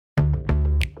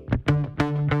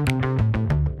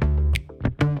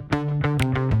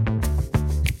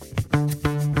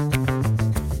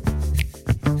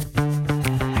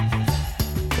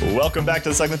Welcome back to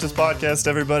the Segmentist Podcast,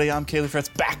 everybody. I'm Kaylee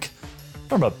Fretz, back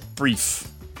from a brief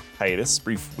hiatus,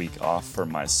 brief week off for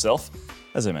myself.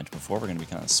 As I mentioned before, we're going to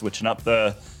be kind of switching up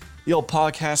the old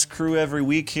podcast crew every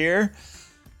week here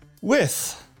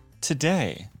with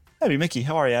today, Abby Mickey.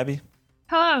 How are you, Abby?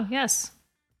 Hello, yes.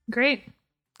 Great.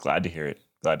 Glad to hear it.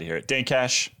 Glad to hear it. Dan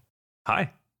Cash.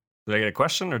 Hi. Did I get a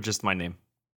question or just my name?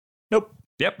 Nope.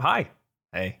 Yep, hi.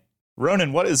 Hey.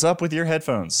 Ronan, what is up with your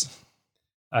headphones?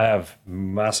 I have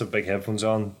massive big headphones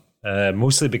on,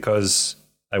 mostly because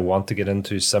I want to get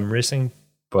into sim racing,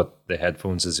 but the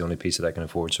headphones is the only piece that I can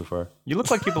afford so far. You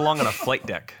look like you belong on a flight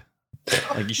deck.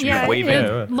 Like you should Yeah, be waving.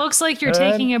 it looks like you're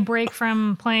taking a break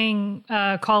from playing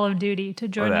Call of Duty to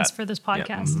join us for this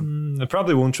podcast. I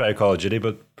probably won't try Call of Duty,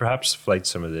 but perhaps Flight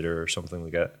Simulator or something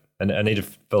like that. And I need to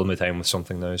fill my time with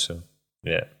something now, so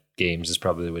yeah, games is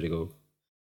probably the way to go.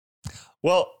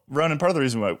 Well, Ronan, part of the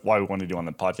reason why we wanted you on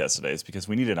the podcast today is because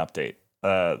we need an update.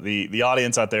 The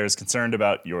audience out there is concerned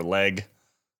about your leg,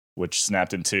 which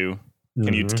snapped in two.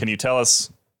 Can you tell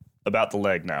us about the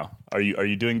leg now? Are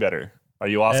you doing better? Are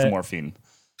you off the morphine?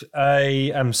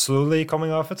 I am slowly coming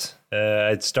off it.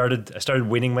 I started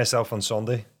weaning myself on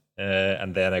Sunday,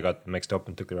 and then I got mixed up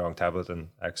and took the wrong tablet and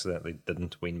accidentally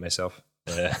didn't wean myself.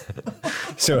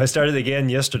 So I started again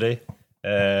yesterday.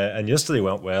 And yesterday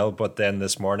went well, but then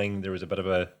this morning there was a bit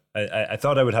of I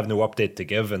thought I would have no update to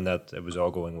give and that it was all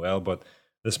going well, but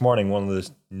this morning one of the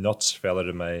nuts fell out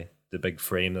of the big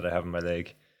frame that I have in my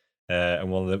leg, and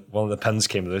one of the pins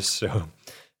came loose. So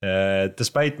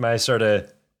despite my sort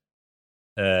of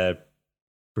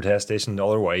protestation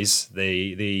otherwise,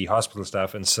 the hospital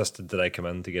staff insisted that I come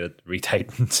in to get it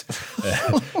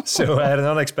retightened. So I had an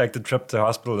unexpected trip to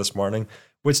hospital this morning,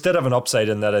 which did have an upside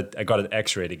in that I got it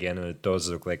x-rayed again, and it does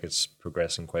look like it's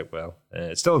progressing quite well.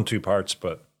 It's still in 2 parts,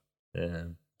 but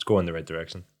it's going in the right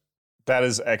direction. That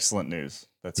is excellent news.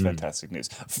 That's fantastic news.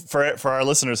 For our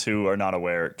listeners who are not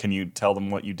aware, can you tell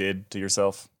them what you did to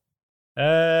yourself?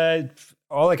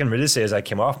 All I can really say is I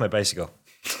came off my bicycle.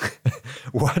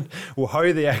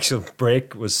 How the actual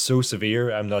break was so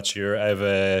severe, I'm not sure. I have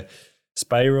a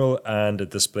spiral and a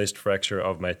displaced fracture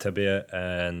of my tibia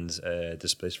and a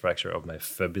displaced fracture of my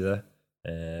fibula,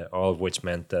 all of which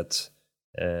meant that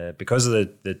because of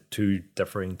the 2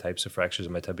 differing types of fractures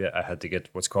in my tibia, I had to get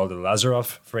what's called a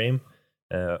Lazaroff frame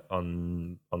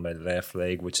on my left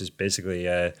leg, which is basically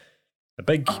a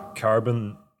big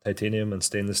carbon, titanium and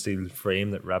stainless steel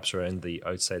frame that wraps around the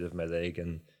outside of my leg.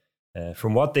 And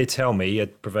from what they tell me,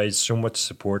 it provides so much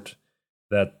support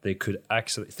that they could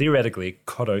actually theoretically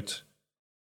cut out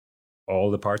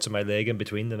all the parts of my leg in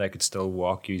between, and I could still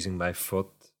walk using my foot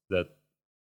that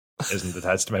isn't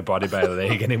attached to my body by a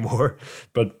leg anymore.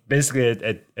 But basically,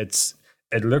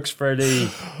 it looks fairly.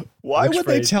 Why would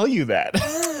they tell you that?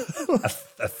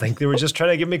 I think they were just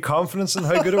trying to give me confidence in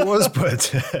how good it was,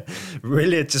 but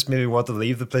really, it just made me want to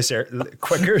leave the place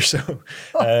quicker. So,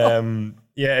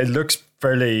 yeah, it looks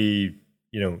fairly,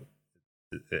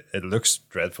 it looks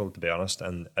dreadful, to be honest,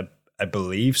 and I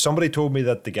believe somebody told me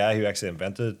that the guy who actually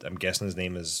invented it, I'm guessing his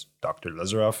name is Dr.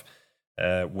 Lazaroff,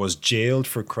 was jailed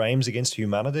for crimes against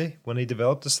humanity when he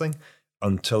developed this thing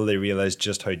until they realized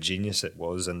just how genius it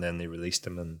was, and then they released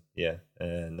him.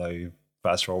 And now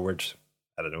fast forward,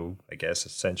 I don't know, I guess a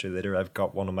century later, I've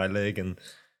got one on my leg, and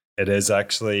it is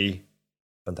actually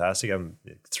fantastic. I'm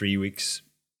 3 weeks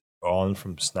on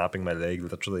from snapping my leg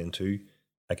literally in 2.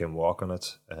 I can walk on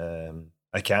it.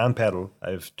 I can pedal.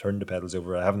 I've turned the pedals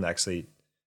over. I haven't actually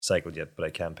cycled yet, but I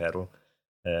can pedal.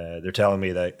 They're telling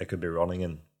me that I could be running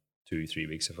in 2-3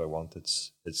 weeks if I want.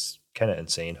 It's kind of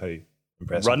insane how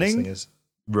impressive this thing is.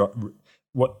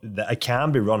 I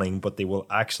can be running, but they will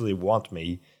actually want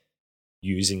me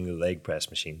using the leg press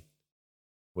machine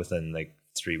within like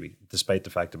 3 weeks, despite the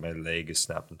fact that my leg is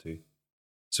snapped in 2.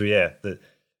 So yeah,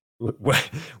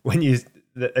 when you.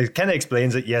 It kind of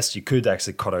explains that, yes, you could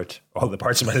actually cut out all the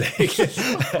parts of my leg.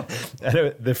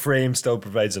 And the frame still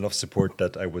provides enough support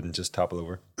that I wouldn't just topple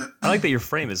over. I like that your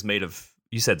frame is made of,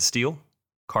 you said steel,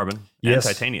 carbon, and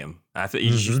titanium.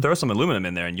 You just throw some aluminum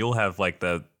in there and you'll have like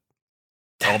all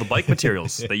the bike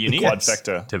materials that you need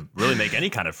to really make any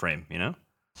kind of frame,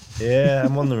 Yeah,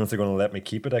 I'm wondering if they're going to let me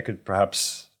keep it. I could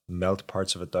perhaps melt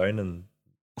parts of it down and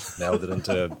meld it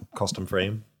into a custom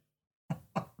frame.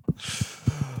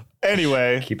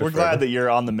 Anyway, we're glad that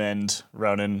you're on the mend,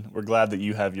 Ronan. We're glad that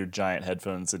you have your giant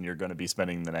headphones and you're going to be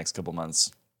spending the next couple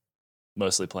months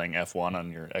mostly playing F1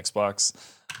 on your Xbox.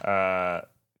 Because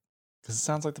it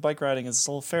sounds like the bike riding is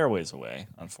still a fair ways away,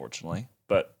 unfortunately.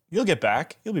 But you'll get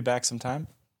back. You'll be back sometime.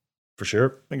 For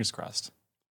sure. Fingers crossed.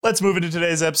 Let's move into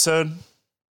today's episode.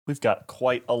 We've got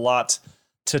quite a lot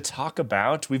to talk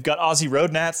about. We've got Aussie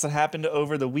Road Nats that happened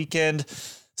over the weekend,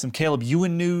 some Caleb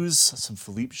Ewan news, some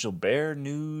Philippe Gilbert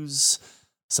news,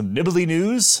 some Nibali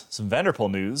news, some Vanderpool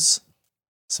news,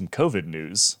 some COVID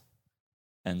news,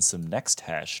 and some Next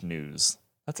Hash news.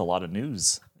 That's a lot of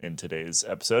news in today's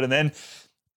episode. And then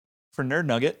for Nerd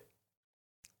Nugget,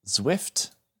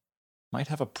 Zwift might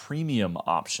have a premium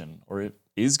option, or it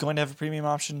is going to have a premium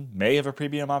option, may have a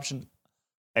premium option.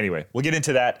 Anyway, we'll get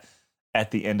into that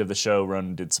at the end of the show.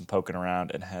 Ronan did some poking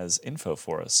around and has info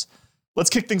for us. Let's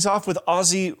kick things off with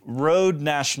Aussie Road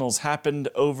Nationals. Happened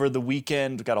over the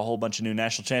weekend. We got a whole bunch of new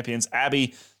national champions.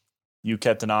 Abby, you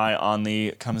kept an eye on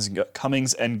the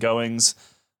comings and goings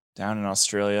down in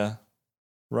Australia.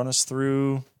 Run us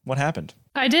through what happened.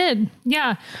 I did,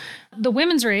 yeah. The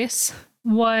women's race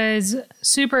was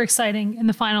super exciting in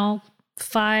the final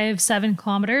 5-7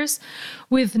 kilometers,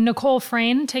 with Nicole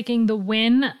Frayne taking the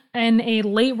win in a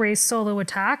late race solo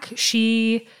attack.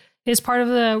 She is part of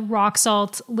the Rock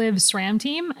Salt Live SRAM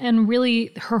team, and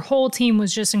really her whole team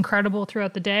was just incredible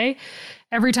throughout the day.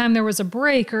 Every time there was a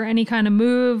break or any kind of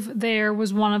move, there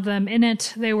was one of them in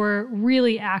it. They were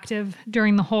really active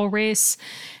during the whole race,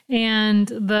 and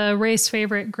the race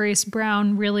favorite, Grace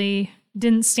Brown, really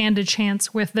didn't stand a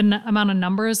chance with the amount of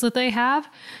numbers that they had.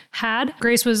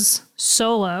 Grace was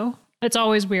solo. It's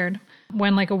always weird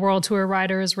when like a World Tour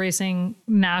rider is racing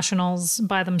nationals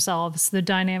by themselves. The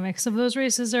dynamics of those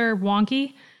races are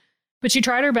wonky, but she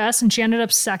tried her best and she ended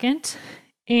up second.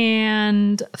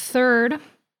 And third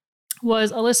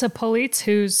was Alyssa Politz,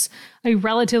 who's a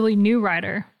relatively new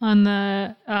rider on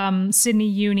the Sydney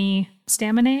Uni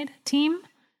Staminade team.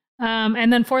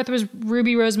 And then fourth was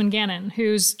Ruby Roseman Gannon,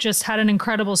 who's just had an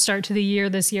incredible start to the year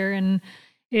this year and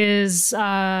is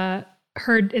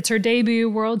it's her debut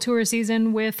World Tour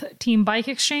season with Team Bike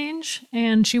Exchange,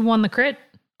 and she won the crit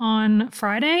on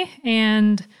Friday.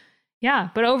 And yeah,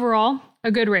 but overall, a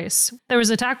good race. There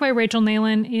was attack by Rachel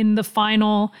Neylan in the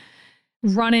final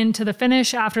run into the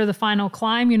finish after the final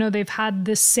climb. You know, they've had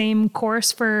this same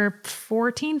course for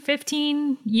 14,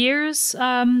 15 years.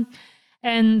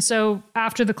 And so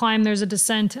after the climb, there's a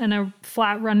descent and a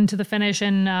flat run into the finish,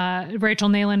 and Rachel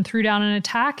Neylan threw down an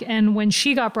attack. And when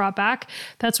she got brought back,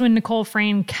 that's when Nicole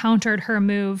Frayne countered her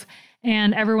move,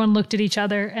 and everyone looked at each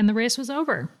other, and the race was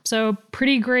over. So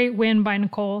pretty great win by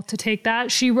Nicole to take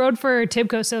that. She rode for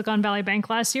Tibco Silicon Valley Bank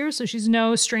last year, so she's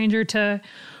no stranger to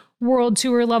World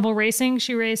Tour level racing.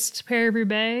 She raced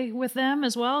Paris-Roubaix with them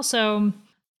as well. So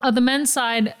on the men's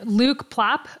side, Luke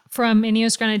Plapp from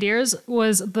Ineos Grenadiers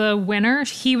was the winner.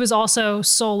 He was also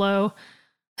solo.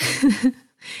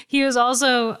 He was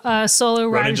also a solo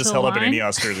rider. Ronan just held up an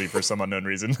Ineos jersey for some unknown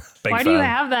reason. Why do you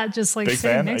have that just like big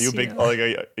fan? Are you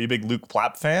a big Luke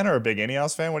Plapp fan or a big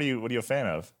Ineos fan? What are you a fan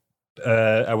of?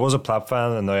 I was a Plapp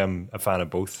fan, and now I'm a fan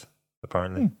of both.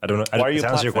 Apparently, I don't know. Why are you to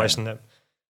a answer your Plapp question?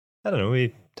 I don't know.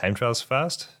 He time trials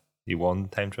fast. He won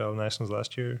time trial nationals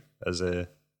last year as a,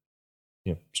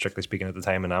 strictly speaking at the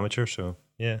time, an amateur. So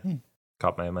yeah,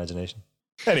 caught my imagination.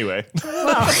 Anyway.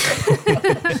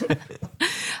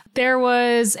 There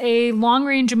was a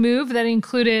long-range move that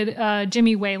included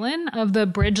Jimmy Whalen of the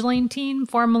Bridgelane team,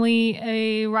 formerly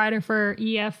a rider for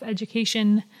EF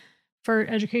Education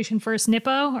First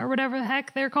Nippo, or whatever the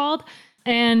heck they're called.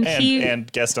 And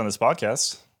guest on this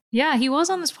podcast. Yeah, he was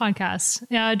on this podcast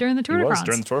during the Tour de France.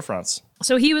 During the Tour de France.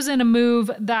 So he was in a move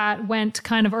that went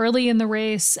kind of early in the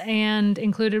race and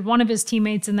included one of his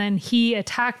teammates, and then he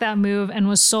attacked that move and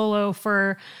was solo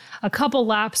for a couple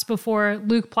laps before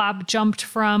Luke Plapp jumped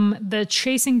from the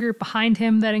chasing group behind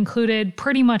him that included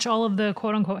pretty much all of the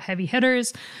quote-unquote heavy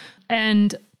hitters.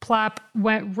 And Plapp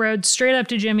rode straight up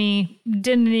to Jimmy,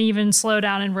 didn't even slow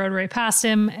down, and rode right past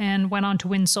him and went on to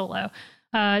win solo.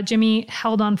 Jimmy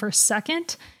held on for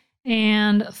second.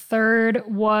 And third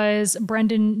was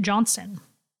Brendan Johnston.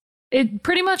 It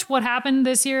pretty much what happened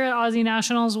this year at Aussie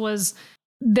Nationals was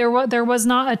there was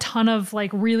not a ton of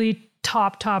like really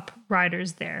top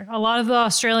riders there. A lot of the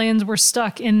Australians were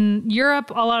stuck in Europe.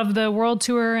 A lot of the World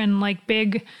Tour and like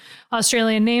big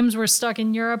Australian names were stuck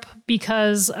in Europe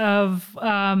because of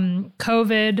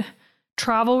COVID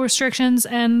travel restrictions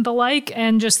and the like,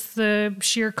 and just the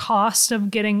sheer cost of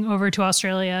getting over to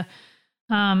Australia.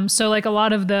 So like a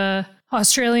lot of the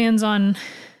Australians on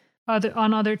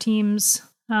other teams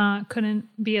couldn't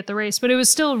be at the race, but it was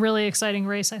still a really exciting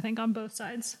race, I think, on both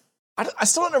sides. I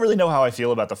still don't really know how I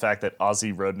feel about the fact that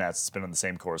Aussie Road Nats has been on the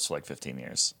same course for like 15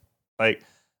 years. Like,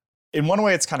 in one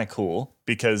way, it's kind of cool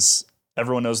because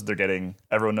everyone knows what they're getting.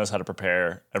 Everyone knows how to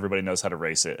prepare. Everybody knows how to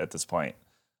race it at this point.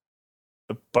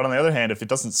 But on the other hand, if it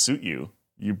doesn't suit you,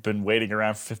 you've been waiting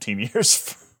around for 15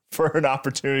 years for an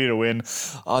opportunity to win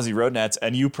Aussie Road Nats,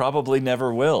 and you probably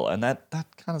never will. And that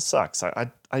kind of sucks.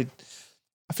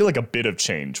 I feel like a bit of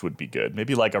change would be good.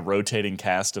 Maybe like a rotating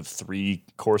cast of 3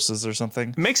 courses or something.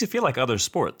 It makes it feel like other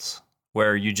sports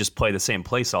where you just play the same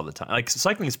place all the time. Like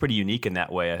cycling is pretty unique in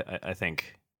that way, I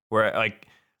think. Where like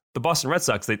the Boston Red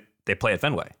Sox, they play at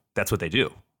Fenway. That's what they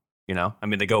do. You know, I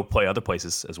mean, they go play other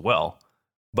places as well.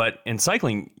 But in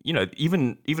cycling, you know,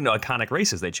 even iconic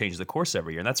races, they change the course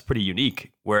every year, and that's pretty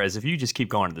unique. Whereas if you just keep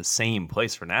going to the same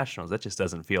place for nationals, that just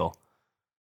doesn't feel.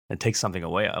 It takes something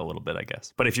away a little bit, I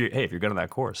guess. But if you're good on that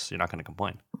course, you're not going to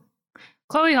complain.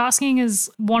 Chloe Hosking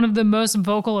is one of the most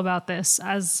vocal about this.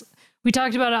 As we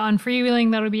talked about it on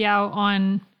Freewheeling, that'll be out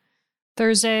on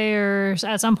Thursday or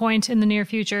at some point in the near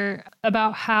future,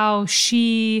 about how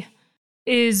she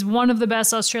is one of the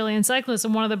best Australian cyclists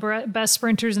and one of the best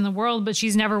sprinters in the world, but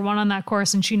she's never won on that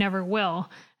course and she never will.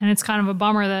 And it's kind of a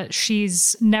bummer that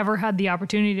she's never had the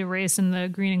opportunity to race in the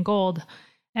green and gold.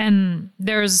 And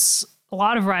there's a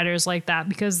lot of riders like that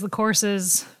because the course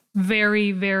is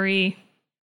very, very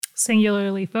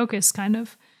singularly focused kind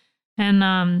of.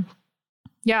 And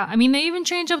yeah, I mean, they even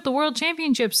change up the world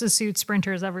championships to suit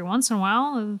sprinters every once in a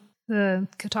while. The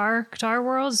Qatar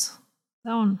Worlds,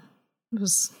 that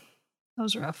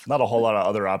was rough. Not a whole lot of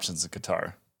other options in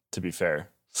Qatar, to be fair.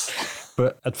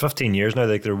 But at 15 years now,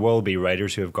 like there will be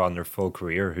riders who have gone their full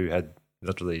career who had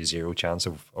literally zero chance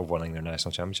of winning their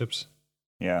national championships.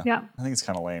 Yeah. I think it's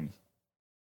kind of lame.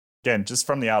 Again, just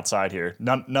from the outside here,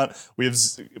 we have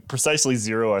precisely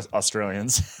 0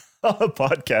 Australians on the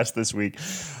podcast this week.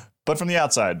 But from the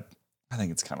outside, I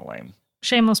think it's kind of lame.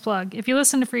 Shameless plug. If you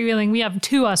listen to Freewheeling, we have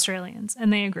 2 Australians,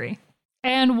 and they agree.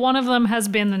 And one of them has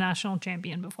been the national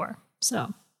champion before.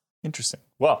 So interesting.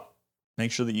 Well,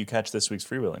 make sure that you catch this week's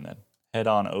Freewheeling then. Head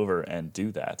on over and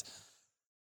do that.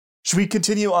 Should we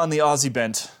continue on the Aussie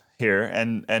bent here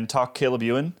and talk Caleb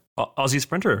Ewan? Aussie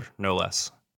sprinter, no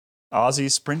less.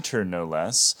 Aussie sprinter, no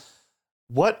less.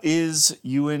 What is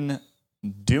Ewan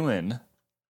doing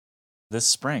this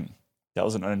spring? That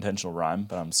was an unintentional rhyme,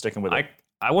 but I'm sticking with it.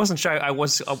 I wasn't sure.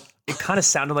 It kind of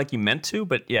sounded like you meant to,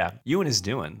 but yeah, Ewan is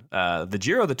doing. The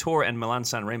Giro, the Tour, and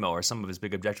Milan-San Remo are some of his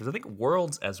big objectives. I think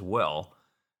Worlds as well.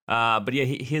 But yeah,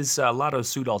 his Lotto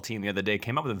Soudal team the other day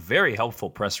came up with a very helpful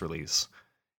press release.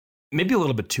 Maybe a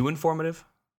little bit too informative.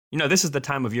 You know, this is the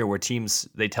time of year where teams,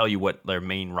 they tell you what their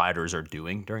main riders are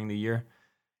doing during the year.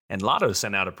 And Lotto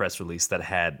sent out a press release that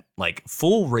had like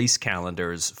full race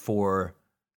calendars for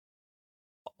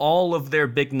all of their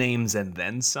big names and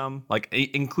then some, like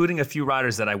including a few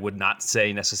riders that I would not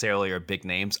say necessarily are big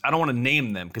names. I don't want to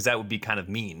name them because that would be kind of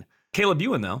mean. Caleb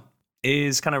Ewan, though,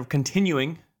 is kind of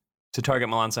continuing to target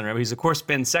Milan-San Remo. He's, of course,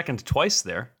 been second twice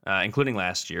there, including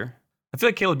last year. I feel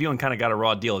like Caleb Ewan kind of got a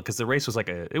raw deal because the race was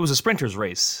it was a sprinter's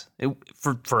race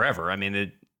for forever. I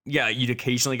mean, you'd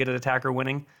occasionally get an attacker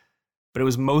winning, but it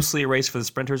was mostly a race for the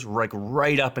sprinters, like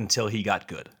right up until he got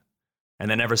good. And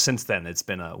then ever since then, it's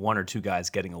been a 1 or 2 guys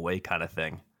getting away kind of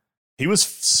thing. He was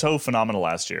so phenomenal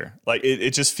last year. Like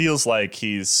it just feels like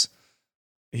he's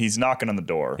knocking on the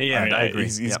door. Yeah, I agree.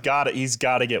 He's got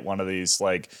to get one of these.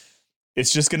 Like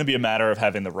it's just going to be a matter of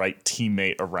having the right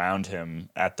teammate around him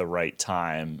at the right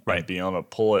time, right? And being able to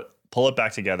pull it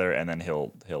back together, and then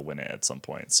he'll win it at some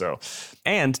point. So,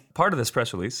 and part of this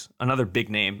press release, another big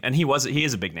name, and he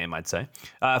is a big name, I'd say.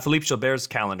 Philippe Gilbert's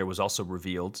calendar was also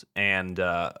revealed, and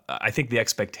I think the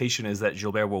expectation is that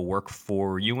Gilbert will work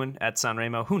for Ewan at San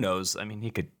Remo. Who knows? I mean,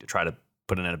 he could try to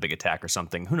put in a big attack or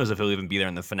something. Who knows if he'll even be there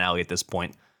in the finale at this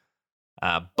point?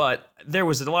 But there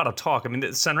was a lot of talk. I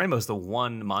mean, San Remo is the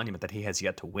one monument that he has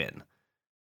yet to win.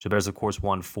 Gilbert's, of course,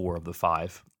 won 4 of the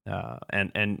 5.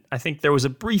 And I think there was a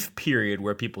brief period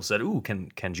where people said, "Ooh, can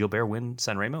Gilbert win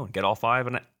San Remo and get all 5?"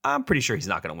 And I'm pretty sure he's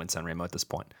not going to win San Remo at this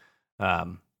point.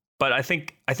 But I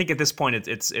think at this point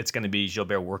it's going to be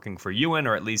Gilbert working for Ewan,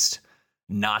 or at least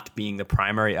not being the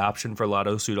primary option for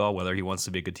Lotto Soudal. Whether he wants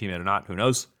to be a good teammate or not, who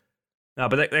knows?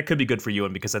 But that could be good for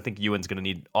Ewan, because I think Ewan's going to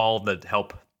need all the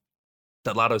help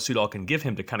that Lotto Soudal can give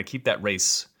him to kind of keep that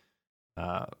race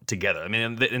together. I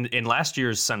mean, in last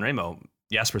year's San Remo,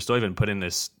 Jasper Stuyven put in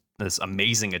this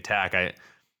amazing attack. I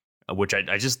went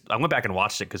back and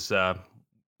watched it because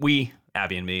we,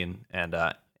 Abby and me and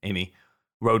Amy,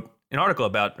 wrote an article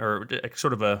about, or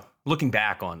sort of looking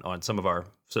back on some of our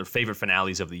sort of favorite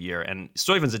finales of the year. And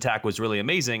Stuyven's attack was really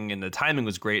amazing, and the timing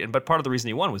was great. But part of the reason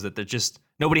he won was that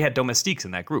nobody had domestiques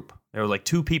in that group. There were like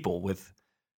 2 people with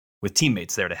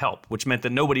teammates there to help, which meant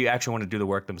that nobody actually wanted to do the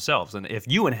work themselves. And if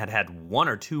Ewan had 1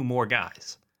 or 2 more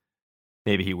guys,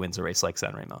 maybe he wins a race like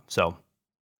San Remo. So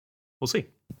we'll see.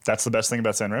 That's the best thing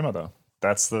about San Remo, though.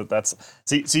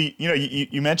 See,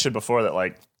 you mentioned before that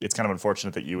like it's kind of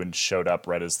unfortunate that Ewan showed up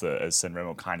right as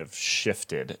Sanremo kind of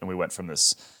shifted, and we went from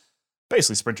this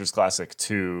basically Sprinters Classic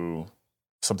to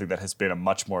something that has been a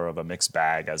much more of a mixed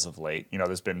bag as of late.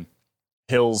 There's been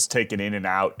hills taken in and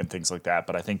out and things like that,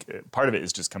 but I think part of it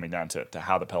is just coming down to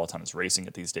how the Peloton is racing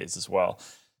it these days as well.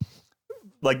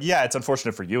 Like, yeah, it's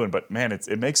unfortunate for Ewan, but man, it's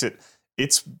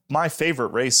my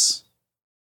favorite race.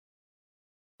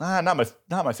 Not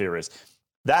my favorite race.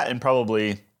 That and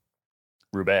probably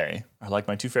Roubaix are like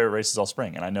my two favorite races all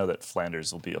spring. And I know that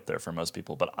Flanders will be up there for most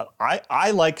people, but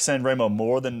I like Sanremo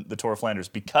more than the Tour of Flanders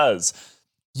because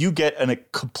you get a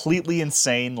completely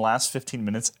insane last 15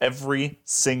 minutes every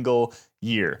single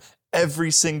year.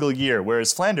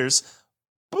 Whereas Flanders,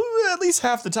 at least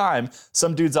half the time,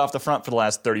 some dude's off the front for the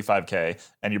last 35K.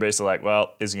 And you're basically like,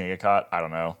 well, is he going to get caught? I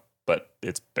don't know. But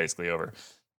it's basically over.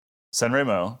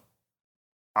 Sanremo,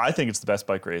 I think it's the best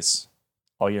bike race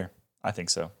all year. I think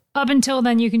so. Up until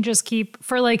then, you can just keep,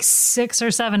 for like 6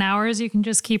 or 7 hours, you can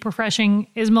just keep refreshing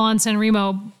Is Milan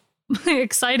Sanremo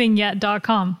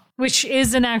excitingyet.com, which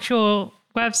is an actual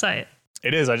website.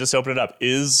 It is. I just opened it up.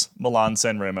 Is Milan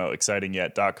Sanremo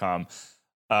excitingyet.com.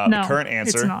 No, the current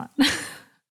answer.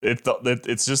 It's not.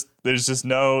 It's just,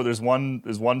 there's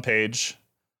one page.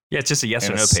 Yeah, it's just a yes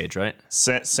or no page, right?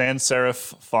 Sans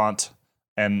serif font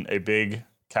and a big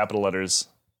capital letters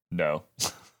no.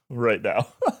 Right now.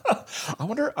 I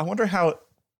wonder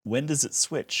when does it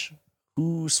switch?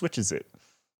 Who switches it?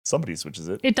 Somebody switches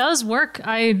it. It does work.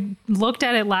 I looked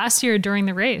at it last year during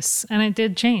the race and it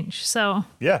did change. So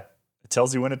yeah, it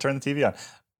tells you when to turn the TV on.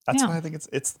 That's why I think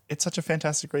it's such a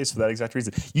fantastic race for that exact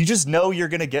reason. You just know you're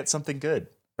going to get something good,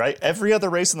 right? Every other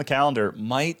race in the calendar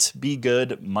might be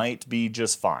good, might be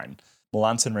just fine.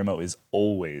 Milan Sanremo is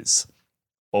always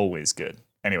good.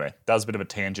 Anyway, that was a bit of a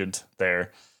tangent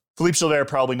there. Philippe Gilbert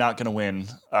probably not going to win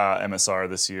MSR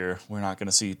this year. We're not going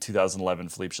to see 2011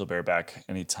 Philippe Gilbert back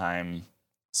anytime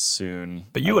soon.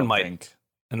 But Ewan might,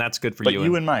 and that's good for Ewan. But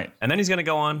Ewan might. And then he's going to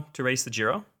go on to race the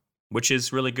Giro, which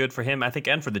is really good for him, I think,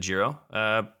 and for the Giro.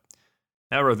 Now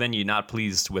Rovegny not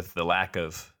pleased with the lack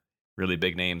of really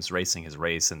big names racing his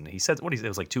race. And he said, it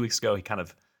was like 2 weeks ago, he kind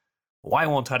of, why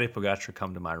won't Tadej Pogacar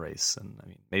come to my race? And I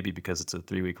mean, maybe because it's a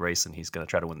 3-week race and he's going to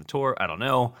try to win the Tour. I don't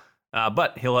know.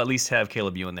 But he'll at least have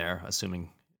Caleb Ewan there, assuming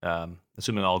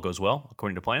all goes well,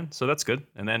 according to plan. So that's good.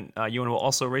 And then Ewan will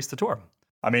also race the Tour.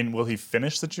 I mean, will he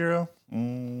finish the Giro?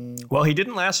 Well, he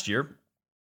didn't last year.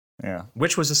 Yeah.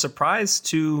 Which was a surprise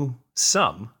to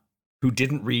some who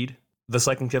didn't read the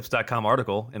CyclingTips.com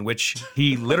article in which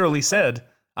he literally said,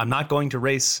 I'm not going to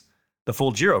race the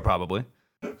full Giro probably.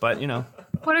 But,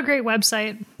 What a great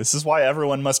website. This is why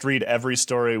everyone must read every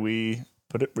story we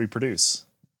produce.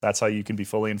 That's how you can be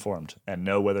fully informed and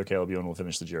know whether Caleb Ewan will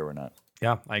finish the Giro or not.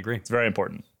 Yeah, I agree. It's very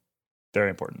important. Very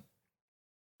important.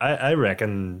 I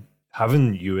reckon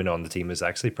having Ewan on the team is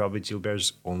actually probably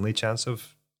Gilbert's only chance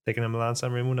of taking a Milan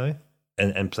Sanremo now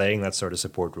and playing that sort of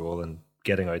support role and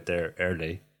getting out there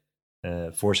early,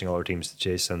 forcing all our teams to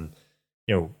chase. And,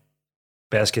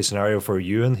 best case scenario for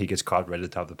Ewan, he gets caught right at the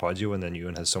top of the Poggio and then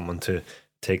Ewan has someone to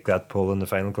take that pull in the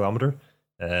final kilometre.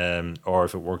 Or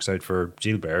if it works out for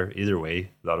Gilbert, either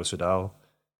way, Lotto Soudal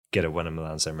get a win in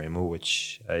Milan Sanremo,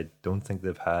 which I don't think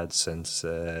they've had since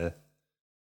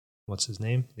what's his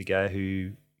name? The guy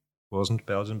who wasn't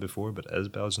Belgian before but is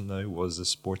Belgian now was the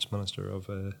sports minister of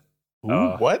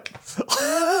what?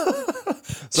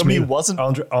 Somebody who wasn't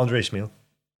Andre Schmeel.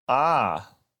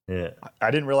 Yeah.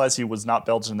 I didn't realize he was not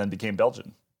Belgian and then became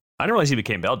Belgian. I didn't realize he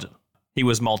became Belgian. He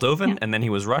was Moldovan and then he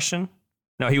was Russian.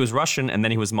 No, he was Russian, and then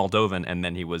he was Moldovan, and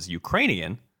then he was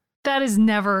Ukrainian. That's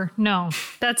never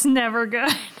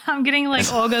good. I'm getting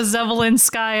like Olga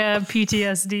Zevolinskaya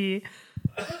PTSD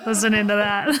listening to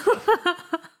that.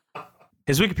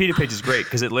 His Wikipedia page is great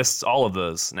because it lists all of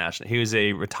those national. He was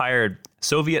a retired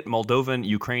Soviet, Moldovan,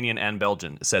 Ukrainian, and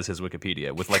Belgian, says his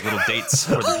Wikipedia, with like little dates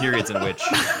for the periods in which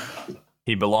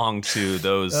he belonged to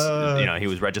those, he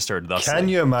was registered thusly. Can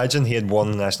you imagine he had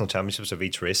won national championships of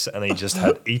each race and he just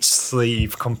had each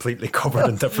sleeve completely covered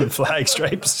in different flag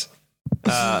stripes?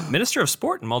 Minister of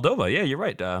Sport in Moldova. Yeah, you're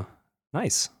right.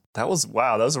 Nice. That was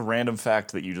a random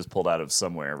fact that you just pulled out of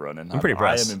somewhere, Ronan. I'm pretty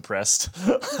impressed. I am impressed.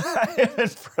 I am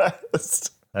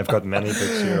impressed. I've got many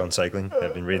books here on cycling.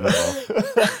 I've been reading them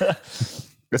all.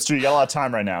 That's true. You got a lot of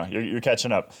time right now. You're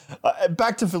catching up.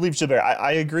 Back to Philippe Gilbert.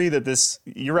 I agree that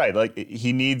you're right. Like,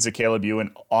 he needs a Caleb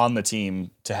Ewan on the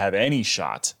team to have any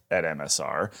shot at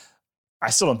MSR. I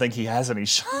still don't think he has any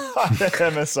shot at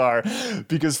MSR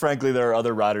because, frankly, there are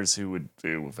other riders who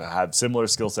have similar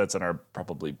skill sets and are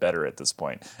probably better at this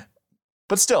point.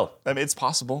 But still, I mean, it's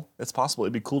possible. It's possible.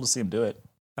 It'd be cool to see him do it.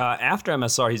 After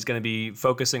MSR, he's going to be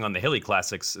focusing on the Hilly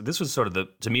Classics. This was sort of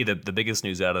to me, the biggest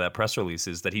news out of that press release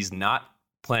is that he's not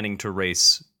planning to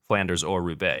race Flanders or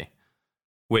Roubaix,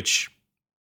 which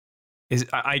is,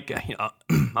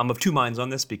 I'm of two minds on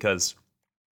this because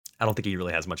I don't think he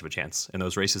really has much of a chance in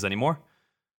those races anymore,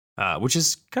 which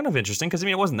is kind of interesting because, I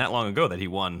mean, it wasn't that long ago that he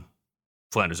won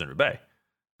Flanders and Roubaix.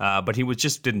 But he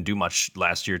just didn't do much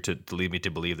last year to lead me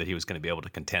to believe that he was going to be able to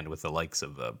contend with the likes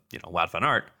of, Wout van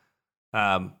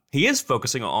Aert. He is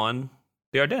focusing on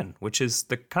the Ardennes, which is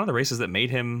the kind of the races that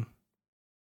made him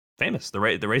famous. The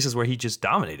races where he just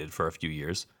dominated for a few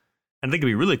years. And I think it'd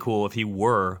be really cool if he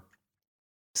were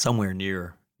somewhere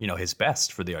near, his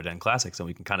best for the Ardennes Classics, and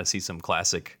we can kind of see some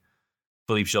classic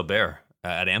Philippe Gilbert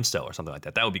at Amstel or something like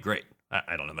that. That would be great.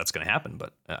 I don't know if that's going to happen,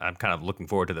 but I'm kind of looking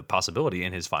forward to the possibility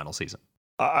in his final season.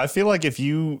 I feel like if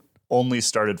you only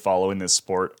started following this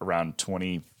sport around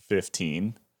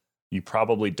 2015, you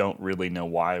probably don't really know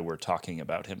why we're talking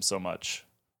about him so much,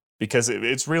 because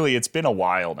it's been a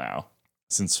while now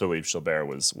since Philippe Gilbert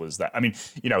was that. I mean,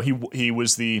 he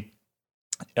was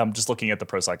I'm just looking at the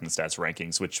Pro Cycling Stats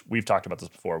rankings, which we've talked about this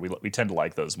before. We tend to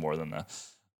like those more than the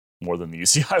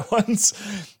UCI ones.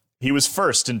 He was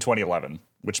first in 2011,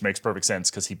 which makes perfect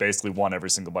sense because he basically won every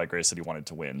single bike race that he wanted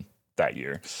to win that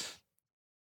year.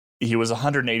 He was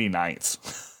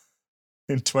 189th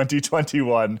in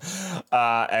 2021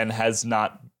 and has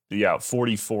not,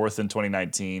 44th in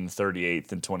 2019,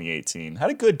 38th in 2018.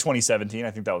 Had a good 2017. I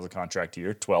think that was a contract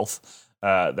year, 12th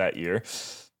that year.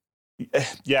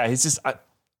 Yeah, he's just, I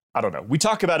don't know. We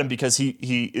talk about him because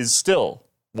he is still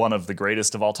one of the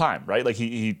greatest of all time, right? Like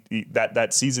he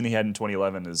that season he had in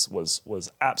 2011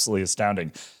 was absolutely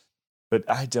astounding. But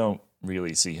I don't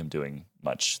really see him doing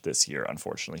much this year,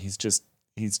 unfortunately. He's just,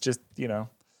 he's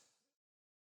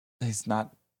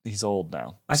old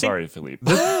now. Sorry, Philippe.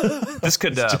 This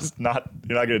could you're not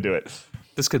going to do it.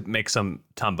 This could make some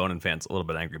Tom Boonen fans a little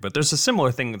bit angry, but there's a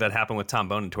similar thing that happened with Tom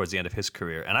Boonen towards the end of his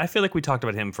career. And I feel like we talked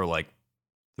about him for like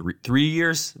 3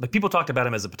 years. Like people talked about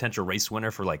him as a potential race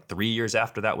winner for like 3 years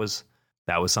after that was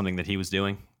something that he was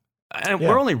doing. And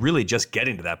we're only really just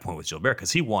getting to that point with Gilbert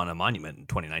because he won a monument in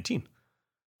 2019.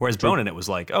 Whereas Boonen, it was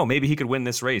like, oh, maybe he could win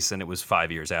this race. And it was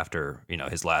 5 years after,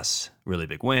 his last really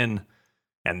big win.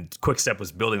 And Quick-Step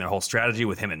was building their whole strategy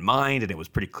with him in mind. And it was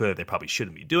pretty clear that they probably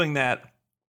shouldn't be doing that.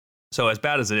 So as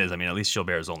bad as it is, I mean, at least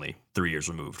Gilbert is only 3 years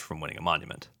removed from winning a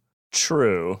monument.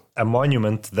 True. A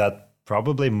monument that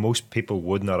probably most people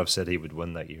would not have said he would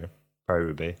win that year.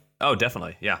 Paris-Roubaix. Oh,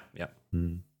 definitely. Yeah.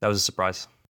 That was a surprise.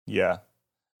 Yeah.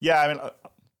 I mean, I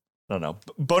don't know.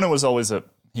 Boonen was always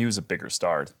he was a bigger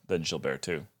star than Gilbert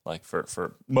too. Like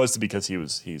for mostly because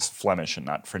he's Flemish and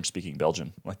not French speaking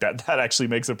Belgian. Like that actually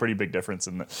makes a pretty big difference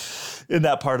in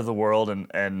that part of the world. And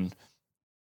I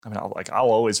mean,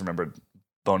 I'll always remember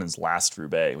Bonen's last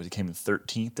Roubaix. He came in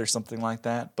 13th or something like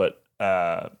that. But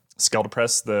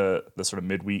Scheldeprijs, the sort of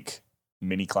midweek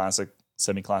mini classic,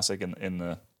 semi classic in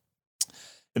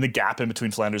the gap in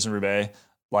between Flanders and Roubaix,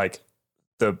 like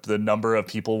the number of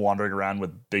people wandering around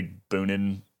with big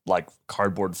Boonen like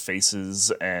cardboard faces,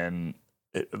 and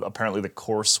apparently the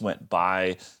course went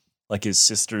by like his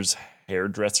sister's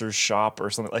hairdresser's shop or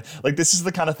something. Like this is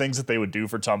the kind of things that they would do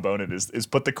for Tom Boonen is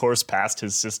put the course past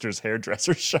his sister's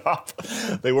hairdresser's shop.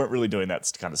 They weren't really doing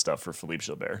that kind of stuff for Philippe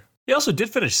Gilbert. He also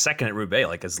did finish second at Roubaix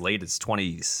like as late as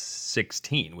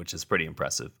 2016, which is pretty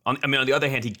impressive. On the other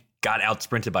hand, he got out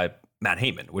sprinted by Matt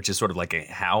Hayman, which is sort of like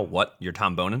you're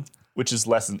Tom Boonen, which is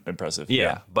less impressive.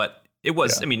 Yeah. But it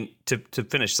was, I mean, to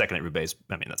finish second at Roubaix,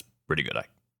 I mean, that's pretty good. I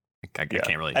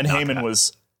can't really. And Hayman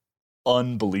was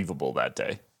unbelievable that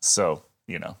day. So,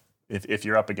 if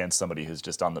you're up against somebody who's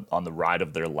just on the ride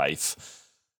of their life,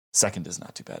 second is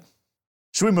not too bad.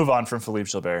 Should we move on from Philippe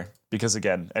Gilbert? Because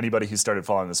again, anybody who started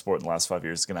following the sport in the last 5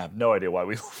 years is going to have no idea why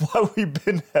we've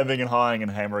been hemming and hawing and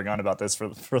hammering on about this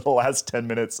for the last 10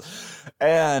 minutes.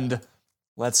 And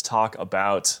let's talk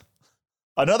about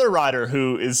another rider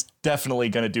who is definitely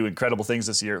going to do incredible things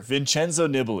this year, Vincenzo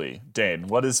Nibali. Dane,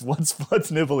 what's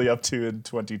Nibali up to in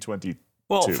 2022?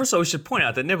 Well, first of all, we should point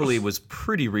out that Nibali was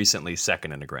pretty recently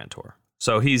second in a Grand Tour.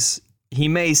 So he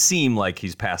may seem like he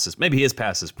is past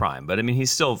his prime, but I mean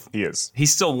he's still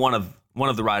one of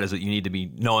the riders that you need to be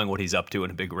knowing what he's up to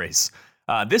in a big race.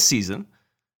 This season,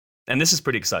 and this is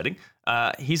pretty exciting,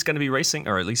 he's going to be racing,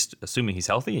 or at least assuming he's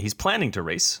healthy, he's planning to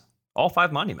race all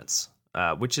 5 monuments,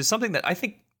 which is something that I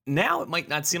think now it might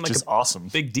not seem like awesome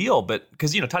big deal, but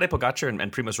because Tadej Pogačar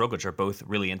and Primož Roglič are both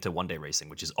really into one-day racing,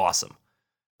 which is awesome.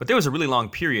 But there was a really long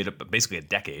period, basically a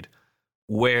decade,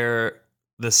 where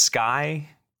the Sky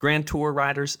Grand Tour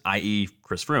riders, i.e.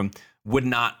 Chris Froome, would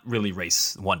not really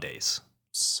race one days.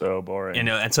 So boring.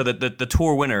 And so the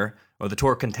tour winner or the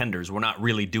tour contenders were not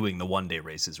really doing the one day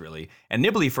races really. And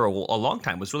Nibali for a long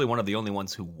time was really one of the only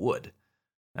ones who would.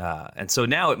 And so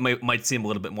now it might seem a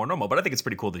little bit more normal, but I think it's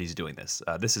pretty cool that he's doing this.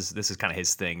 This is kind of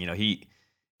his thing. He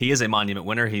is a monument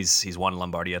winner. He's won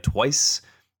Lombardia twice.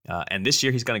 And this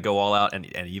year he's going to go all out and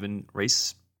even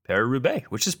race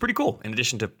Paris-Roubaix, which is pretty cool. In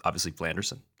addition to obviously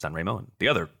Flanders and San Remo and the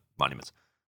other monuments.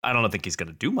 I don't think he's going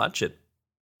to do much at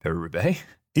Paris-Roubaix.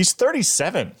 He's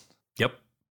 37. Yep.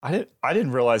 I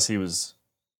didn't realize he was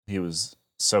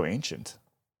so ancient.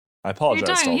 I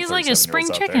apologize. He's like a spring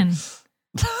chicken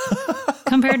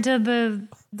compared to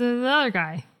the other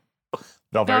guy.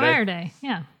 Valverde.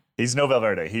 Yeah. He's no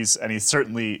Valverde. He's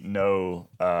certainly no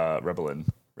Rebellin.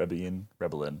 But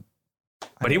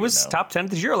he was top 10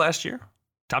 at the Giro last year.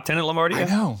 Top 10 at Lombardia. I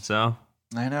know. So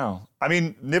I know. I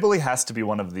mean, Nibali has to be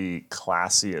one of the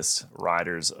classiest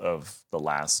riders of the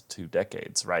last 2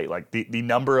 decades, right? Like the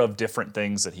number of different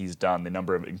things that he's done, the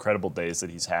number of incredible days that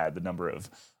he's had, the number of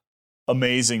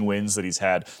amazing wins that he's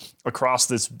had across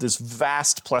this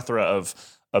vast plethora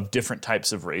of different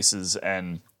types of races,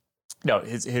 and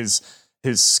his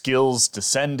skills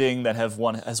descending that has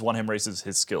won him races,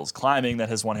 his skills climbing that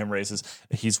has won him races.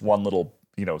 He's won little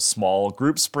small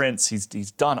group sprints. He's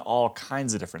done all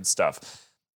kinds of different stuff.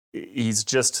 He's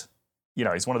just,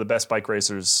 he's one of the best bike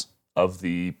racers of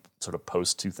the sort of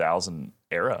post-2000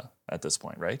 era at this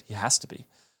point, right? He has to be.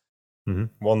 Mm-hmm.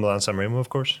 Won Milan San Remo, of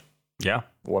course. Yeah.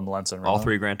 Won Milan San Remo. All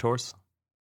 3 Grand Tours.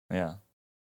 Yeah.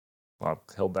 Well,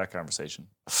 held that conversation.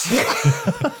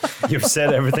 You've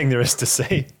said everything there is to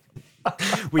say.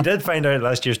 We did find out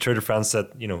last year's Tour de France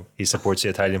that he supports the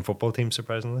Italian football team,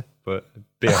 surprisingly, but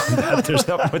beyond that, there's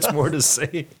not much more to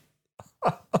say.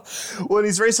 Well,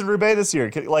 he's racing Roubaix this year.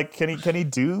 Can he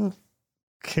do?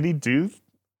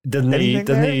 Didn't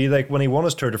he? Like when he won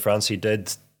his Tour de France, he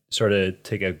did sort of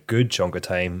take a good chunk of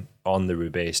time on the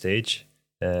Roubaix stage.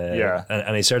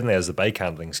 And he certainly has the bike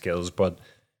handling skills, but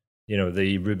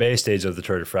the Roubaix stage of the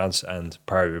Tour de France and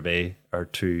Paris-Roubaix are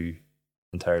 2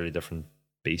 entirely different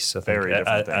beasts. I think. Very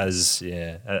different things.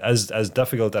 As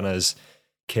difficult and as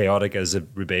chaotic as the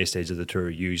Roubaix stage of the Tour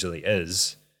usually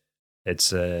is,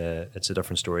 it's a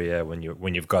different story. Yeah,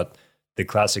 when you've got the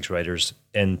classics riders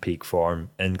in peak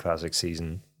form in classic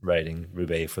season riding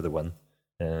Roubaix for the win,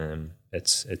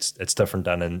 it's different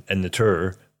than in the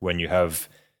Tour when you have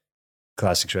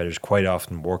classics riders quite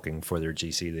often working for their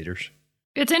GC leaders.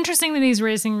 It's interesting that he's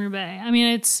racing Roubaix. I mean,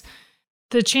 it's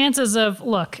the chances of,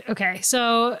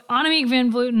 so Annemiek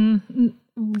van Vleuten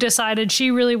decided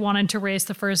she really wanted to race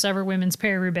the first ever women's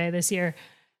Paris-Roubaix this year,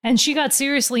 and she got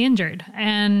seriously injured.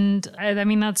 And I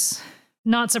mean, that's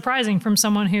not surprising from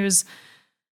someone who's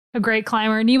a great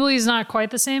climber. Nibali's not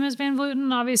quite the same as Van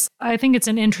Vleuten, obviously. I think it's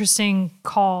an interesting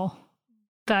call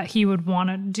that he would want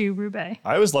to do Roubaix.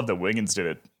 I always loved that Wiggins did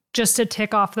it. Just to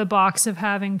tick off the box of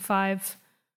having 5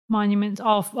 monuments,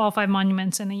 all 5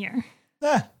 monuments in a year.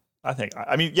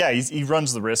 He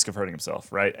runs the risk of hurting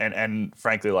himself, right? And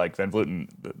frankly, like Van Vleuten,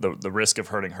 the risk of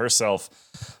hurting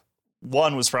herself,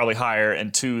 1 was probably higher,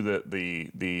 and 2,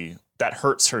 the that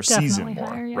hurts her definitely season more,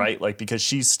 higher, yeah. right? Like because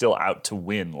she's still out to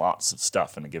win lots of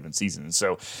stuff in a given season. And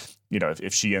so,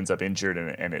 if she ends up injured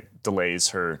and it delays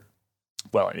her.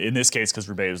 Well, in this case, because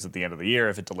Roubaix is at the end of the year,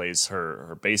 if it delays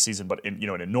her base season, but in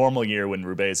a normal year when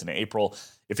Roubaix is in April,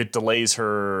 if it delays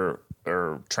her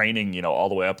training, all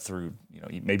the way up through,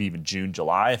 maybe even June,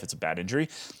 July, if it's a bad injury,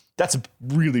 that's a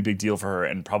really big deal for her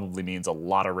and probably means a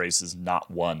lot of races not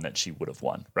won that she would have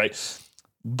won, right?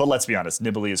 But let's be honest,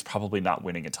 Nibali is probably not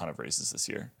winning a ton of races this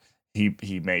year.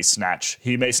 He may snatch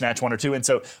 1 or 2, and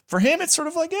so for him, it's sort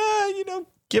of like,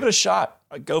 give it a shot,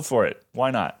 go for it, why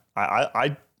not?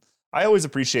 I always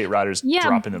appreciate riders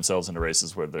dropping themselves into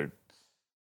races where they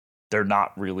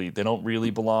don't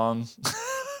really belong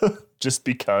just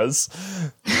because.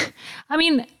 I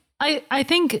mean, I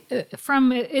think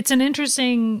it's an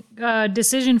interesting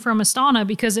decision from Astana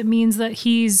because it means that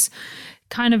he's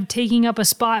kind of taking up a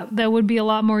spot that would be a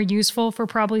lot more useful for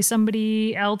probably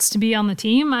somebody else to be on the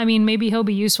team. I mean, maybe he'll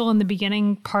be useful in the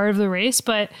beginning part of the race,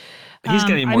 but he's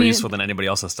going to be more useful than anybody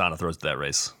else Astana throws to that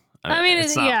race. I mean,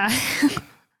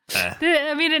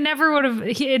 it never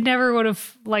would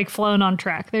have like flown on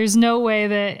track. There's no way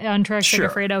that on Trek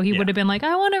Segafredo he would have been like,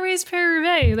 I want to race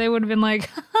Paris-Roubaix. They would have been like,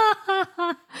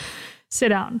 sit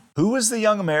down. Who was the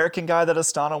young American guy that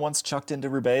Astana once chucked into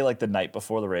Roubaix like the night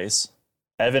before the race?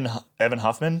 Evan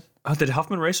Huffman. Oh, did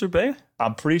Huffman race Roubaix?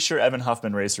 I'm pretty sure Evan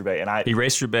Huffman raced Roubaix, and he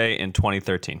raced Roubaix in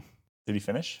 2013. Did he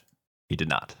finish? He did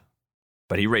not.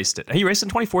 But he raced it. He raced in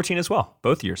 2014 as well,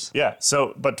 both years. Yeah.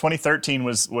 So, but 2013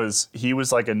 was he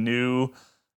was like he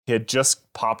had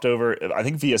just popped over, I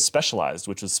think via Specialized,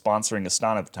 which was sponsoring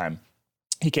Astana at the time.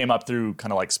 He came up through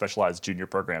kind of like Specialized junior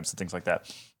programs and things like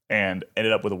that, and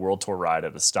ended up with a World Tour ride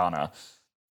at Astana.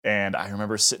 And I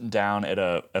remember sitting down at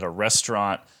a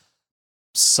restaurant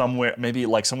somewhere, maybe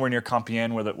like somewhere near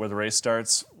Compiègne where the race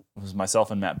starts. It was myself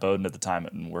and Matt Bowden at the time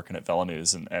and working at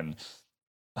VeloNews, and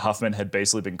Huffman had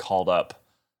basically been called up.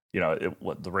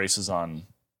 The race is on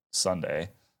Sunday,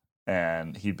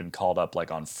 and he'd been called up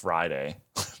like on Friday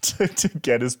to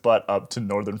get his butt up to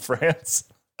northern France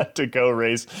to go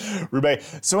race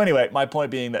Roubaix. So anyway, my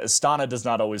point being that Astana does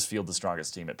not always field the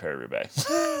strongest team at Paris-Roubaix.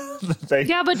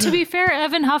 Yeah, but to be fair,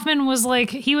 Evan Huffman was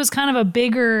he was kind of a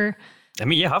bigger... I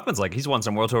mean, yeah, Huffman's he's won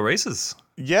some World Tour races.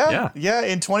 Yeah.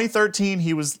 In 2013,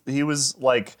 he was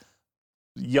like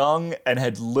young and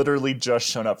had literally just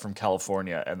shown up from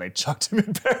California, and they chucked him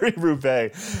in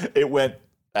Paris-Roubaix. It went,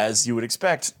 as you would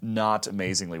expect, not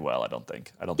amazingly well. I don't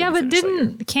think. Yeah, but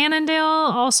didn't Cannondale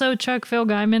also chuck Phil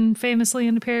Guyman famously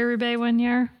into Paris-Roubaix one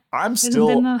year? I'm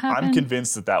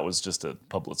convinced that was just a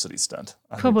publicity stunt.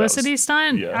 Publicity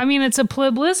stunt? Yeah. I mean, it's a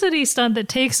publicity stunt that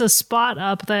takes a spot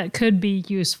up that could be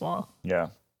useful. Yeah.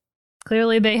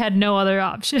 Clearly, they had no other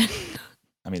option.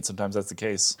 I mean, sometimes that's the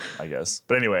case, I guess.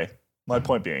 But anyway, my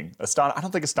point being, Astana. I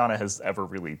don't think Astana has ever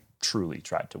really truly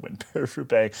tried to win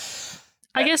Paris-Roubaix.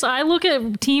 I guess I look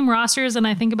at team rosters and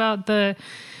I think about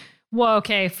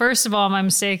first of all, my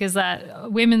mistake is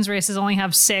that women's races only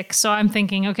have 6. So I'm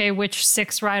thinking, okay, which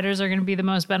 6 riders are going to be the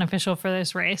most beneficial for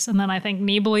this race? And then I think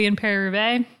Nibali and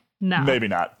Paris-Roubaix? No. Maybe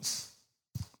not.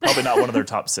 Probably not one of their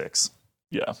top 6.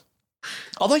 Yeah.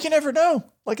 Although you never know.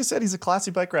 Like I said, he's a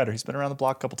classy bike rider. He's been around the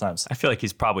block a couple times. I feel like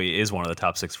he's probably is one of the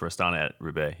top 6 for Astana at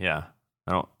Roubaix. Yeah.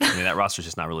 I mean, that roster's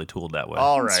just not really tooled that way.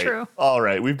 All right. True. All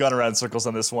right. We've gone around circles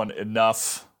on this one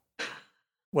enough.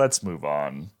 Let's move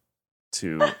on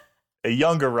to a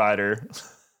younger rider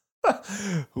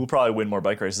who will probably win more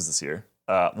bike races this year.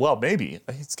 Well, maybe.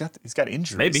 He's got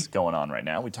injuries going on right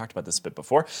now. We talked about this a bit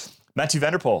before. Mathieu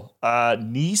van der Poel,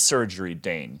 knee surgery,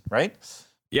 Dane, right?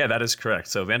 Yeah, that is correct.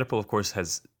 So Van der Poel, of course,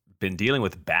 has been dealing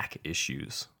with back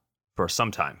issues for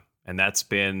some time. And that's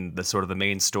been the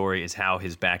main story, is how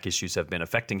his back issues have been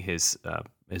affecting his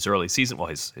early season. Well,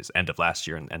 his end of last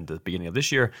year and the beginning of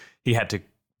this year. He had to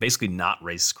basically not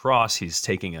race cross. He's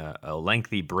taking a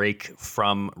lengthy break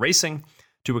from racing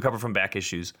to recover from back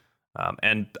issues.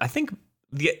 And I think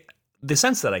the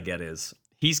sense that I get is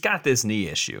he's got this knee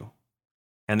issue.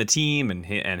 And the team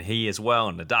and he as well,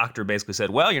 and the doctor basically said,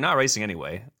 well, you're not racing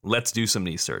anyway. Let's do some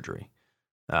knee surgery.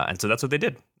 And so that's what they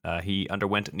did. He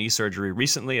underwent knee surgery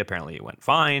recently. Apparently it went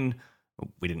fine.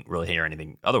 We didn't really hear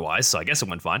anything otherwise, so I guess it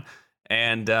went fine.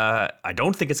 And I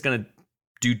don't think it's going to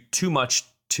do too much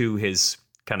to his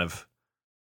kind of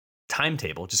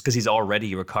timetable, just because he's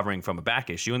already recovering from a back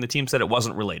issue. And the team said it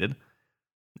wasn't related.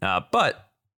 But,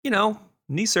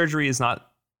 knee surgery is not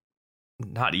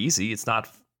easy. It's not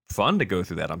fun to go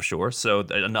through that, I'm sure. So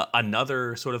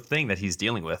another sort of thing that he's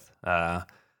dealing with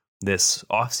this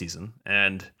offseason.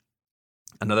 And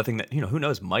another thing that, who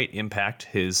knows, might impact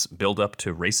his build-up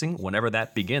to racing whenever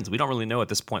that begins. We don't really know at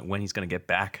this point when he's going to get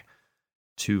back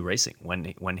to racing,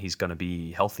 when he's going to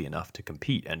be healthy enough to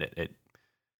compete. And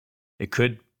it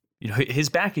could, his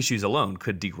back issues alone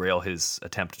could derail his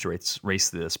attempt to race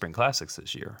the Spring Classics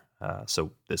this year.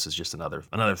 So this is just another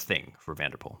thing for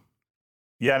Van der Poel.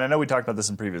 Yeah, and I know we talked about this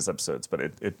in previous episodes, but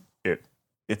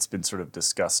it's been sort of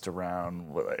discussed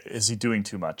around, is he doing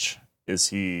too much? Is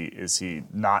he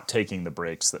not taking the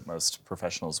breaks that most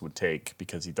professionals would take,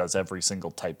 because he does every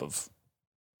single type of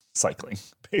cycling,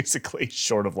 basically,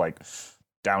 short of like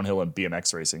downhill and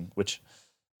BMX racing, which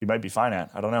he might be fine at.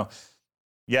 I don't know.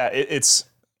 Yeah, it's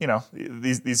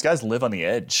these guys live on the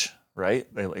edge, right?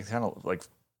 They kind of like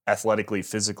athletically,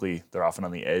 physically, they're often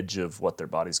on the edge of what their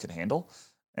bodies can handle,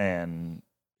 and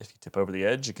if you tip over the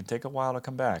edge, it can take a while to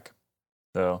come back.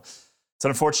 So it's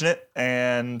unfortunate,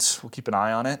 and we'll keep an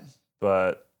eye on it,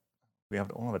 but we don't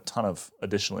have a ton of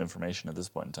additional information at this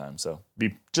point in time. So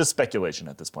be just speculation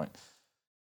at this point.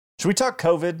 Should we talk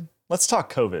COVID? Let's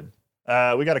talk COVID.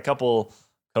 We got a couple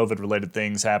COVID-related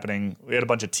things happening. We had a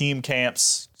bunch of team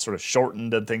camps, sort of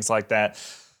shortened and things like that.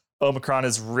 Omicron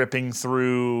is ripping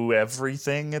through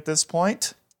everything at this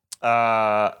point.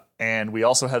 And we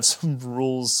also have some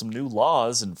rules, some new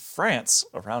laws in France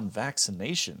around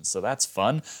vaccinations. So that's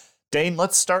fun. Dane,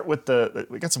 let's start with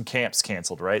we got some camps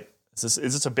canceled, right? Is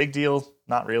this a big deal?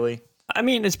 Not really. I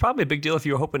mean, it's probably a big deal if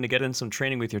you're hoping to get in some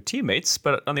training with your teammates,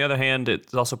 but on the other hand,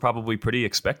 it's also probably pretty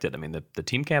expected. I mean, the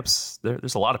team camps,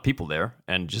 there's a lot of people there,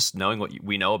 and just knowing what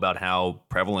we know about how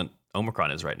prevalent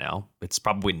Omicron is right now, it's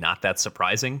probably not that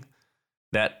surprising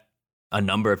that a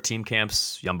number of team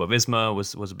camps, Jumbo-Visma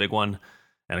was a big one,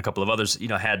 and a couple of others,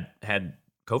 had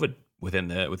COVID within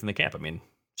the camp. I mean,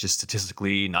 just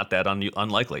statistically not that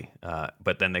unlikely.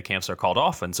 But then the camps are called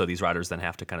off, and so these riders then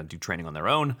have to kind of do training on their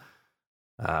own.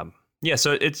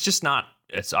 So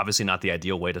it's obviously not the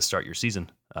ideal way to start your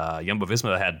season.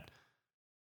 Jumbo-Visma had,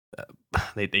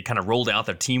 they kind of rolled out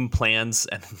their team plans,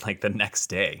 and like the next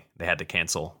day they had to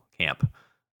cancel camp.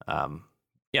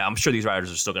 I'm sure these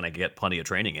riders are still going to get plenty of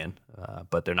training in,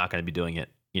 but they're not going to be doing it,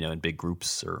 in big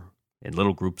groups or in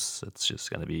little groups. It's just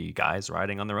going to be guys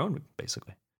riding on their own,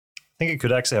 basically. I think it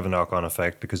could actually have a knock-on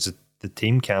effect because the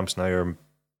team camps now are,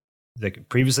 like,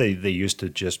 previously they used to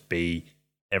just be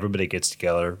everybody gets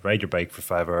together, ride your bike for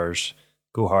 5 hours,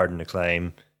 go hard in the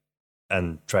climb,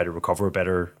 and try to recover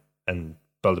better and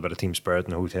build a bit of team spirit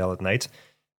in the hotel at night.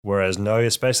 Whereas now,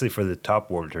 especially for the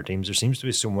top World Tour teams, there seems to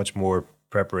be so much more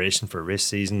preparation for race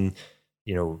season,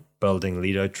 building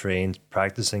lead-out trains,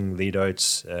 practicing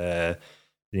lead-outs,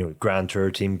 Grand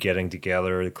Tour team getting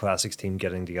together, the Classics team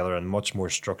getting together, and much more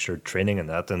structured training in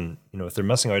that. And, if they're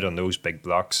missing out on those big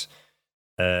blocks,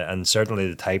 and certainly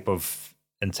the type of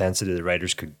intensity the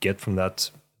riders could get from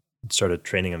that sort of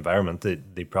training environment,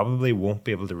 they probably won't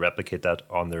be able to replicate that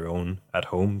on their own at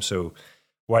home. So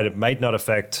while it might not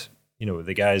affect,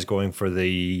 the guys going for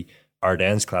the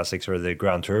Ardennes Classics or the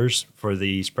Grand Tours, for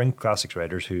the Spring Classics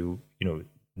riders who,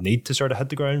 need to sort of hit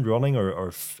the ground running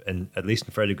or at least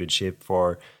in fairly good shape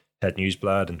for Het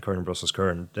Nieuwsblad and Kuurne Brussels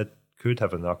Kuurne, that could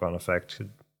have a knock-on effect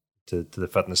to the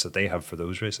fitness that they have for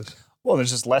those races. Well,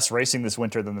 there's just less racing this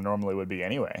winter than there normally would be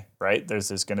anyway, right? There's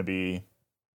going to be,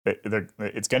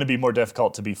 it's going to be more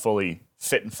difficult to be fully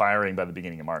fit and firing by the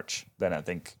beginning of March than I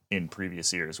think in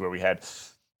previous years, where we had,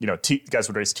 guys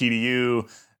would race TDU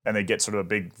and they'd get sort of a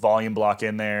big volume block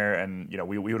in there, and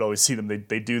we would always see them.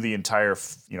 They do the entire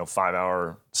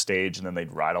 5-hour stage, and then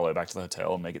they'd ride all the way back to the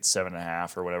hotel and make it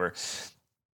 7.5 or whatever.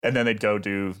 And then they'd go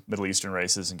do Middle Eastern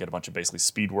races and get a bunch of basically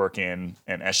speed work in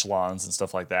and echelons and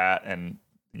stuff like that. And,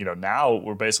 now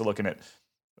we're basically looking at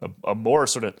a more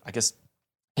sort of, I guess,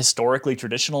 historically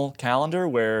traditional calendar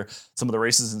where some of the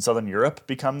races in Southern Europe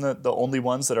become the only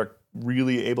ones that are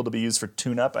really able to be used for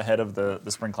tune-up ahead of the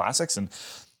Spring Classics. And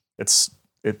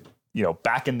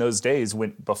back in those days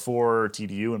before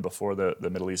TDU and before the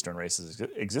Middle Eastern races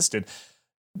existed,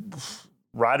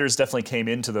 riders definitely came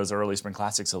into those early Spring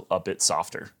Classics a bit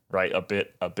softer, right?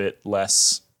 A bit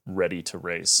less ready to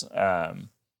race. So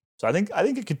I think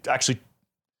it could actually,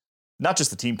 not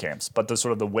just the team camps, but the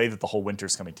sort of the way that the whole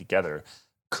winter's coming together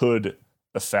could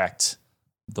affect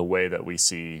the way that we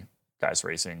see guys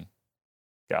racing,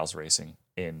 gals racing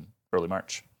in early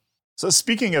March. So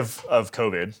speaking of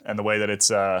COVID and the way that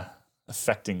it's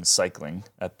affecting cycling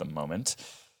at the moment,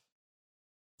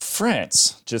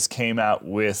 France just came out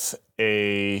with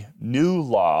a new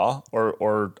law,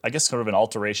 or I guess sort of an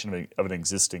alteration of an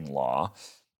existing law,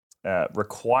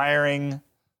 requiring,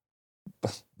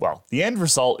 well, the end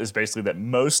result is basically that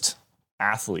most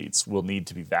athletes will need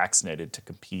to be vaccinated to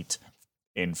compete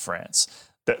in France.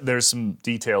 There's some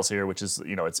details here, which is,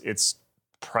 it's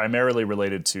primarily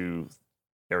related to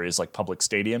areas like public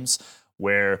stadiums,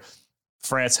 where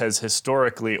France has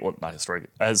historically, well, not historically,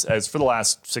 as for the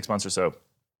last 6 months or so,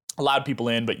 allowed people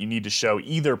in, but you need to show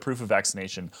either proof of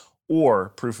vaccination or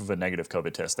proof of a negative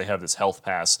COVID test. They have this health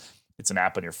pass. It's an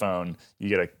app on your phone. You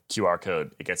get a QR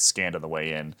code. It gets scanned on the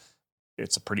way in.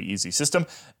 It's a pretty easy system.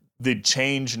 The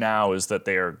change now is that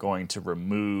they are going to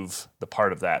remove the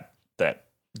part of that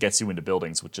gets you into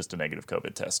buildings with just a negative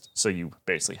COVID test. So you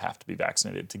basically have to be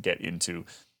vaccinated to get into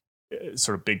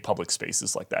sort of big public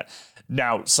spaces like that.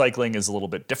 Now, cycling is a little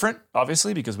bit different,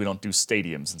 obviously, because we don't do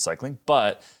stadiums in cycling,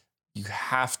 but you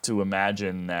have to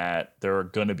imagine that there are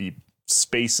going to be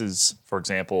spaces, for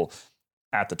example,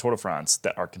 at the Tour de France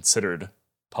that are considered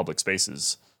public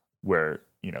spaces where,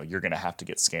 you're going to have to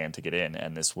get scanned to get in.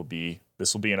 And this will be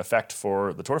in effect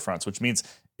for the Tour de France, which means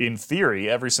in theory,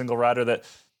 every single rider that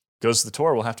goes to the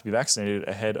Tour will have to be vaccinated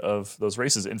ahead of those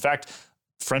races. In fact,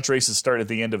 French races start at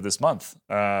the end of this month.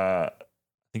 I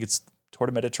think it's Tour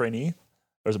de Méditerranée,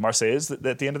 or is it Marseille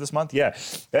at the end of this month? Yeah.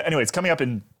 Anyway, it's coming up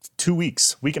in 2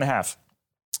 weeks, week and a half.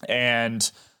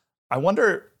 And I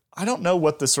don't know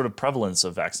what the sort of prevalence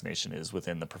of vaccination is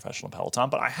within the professional peloton,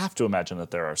 but I have to imagine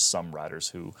that there are some riders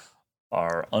who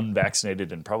are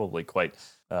unvaccinated and probably quite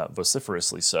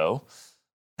vociferously so.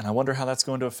 And I wonder how that's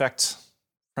going to affect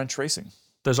French racing.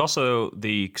 There's also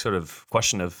the sort of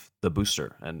question of the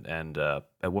booster and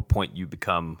at what point you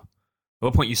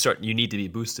need to be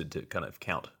boosted to kind of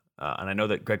count. And I know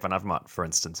that Greg Van Avermaet, for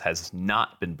instance, has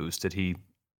not been boosted. He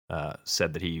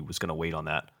said that he was going to wait on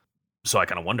that. So I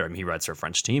kind of wonder, he rides for a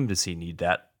French team. Does he need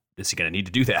that? Is he going to need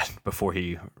to do that before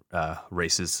he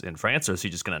races in France? Or is he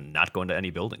just going to not go into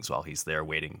any buildings while he's there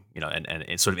waiting,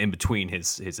 and sort of in between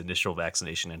his initial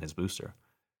vaccination and his booster?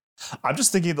 I'm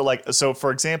just thinking that, so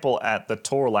for example, at the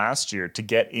Tour last year, to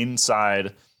get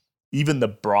inside even the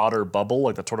broader bubble,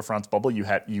 like the Tour de France bubble, you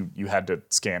had to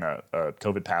scan a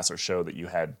COVID pass or show that you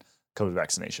had COVID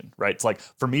vaccination, right? It's like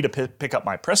for me to pick up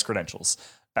my press credentials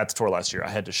at the Tour last year, I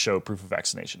had to show proof of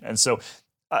vaccination. And so,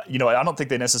 I don't think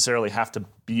they necessarily have to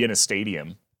be in a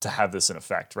stadium to have this in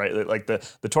effect, right? Like the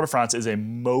Tour de France is a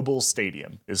mobile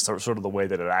stadium, is sort of the way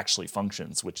that it actually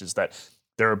functions, which is that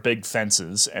there are big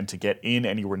fences, and to get in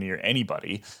anywhere near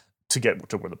anybody, to get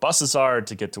to where the buses are,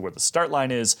 to get to where the start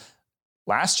line is,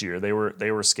 last year they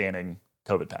were scanning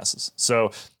COVID passes.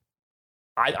 So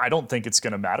I don't think it's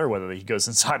going to matter whether he goes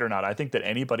inside or not. I think that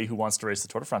anybody who wants to race the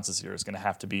Tour de France this year is going to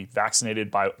have to be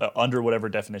vaccinated by under whatever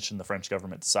definition the French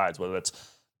government decides, whether that's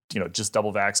just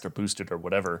double vaxxed or boosted or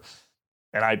whatever.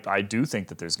 And I do think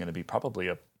that there's going to be probably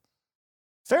a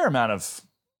fair amount of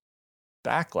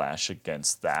backlash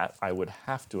against that, I would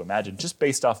have to imagine, just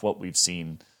based off what we've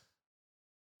seen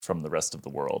from the rest of the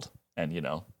world and,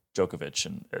 Djokovic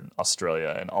and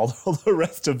Australia and all the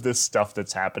rest of this stuff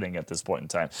that's happening at this point in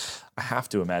time. I have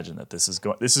to imagine that this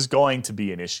is going to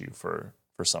be an issue for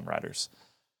some riders.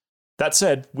 That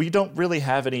said, we don't really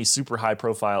have any super high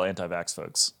profile anti-vax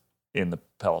folks in the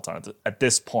peloton at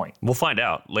this point. We'll find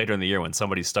out later in the year when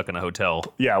somebody's stuck in a hotel.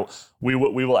 Yeah, we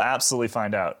will absolutely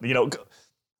find out.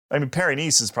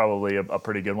 Paris-Nice is probably a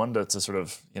pretty good one to sort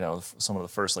of, some of the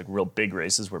first real big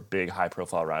races where big high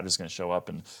profile riders are going to show up.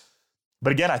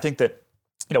 But again, I think that,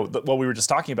 what we were just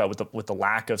talking about with the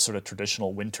lack of sort of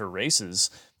traditional winter races,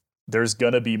 there's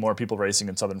going to be more people racing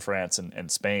in southern France and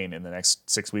Spain in the next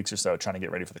 6 weeks or so, trying to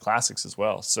get ready for the classics as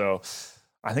well. So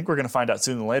I think we're going to find out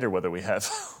sooner than later whether we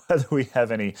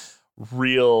have any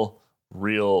real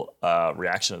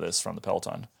reaction to this from the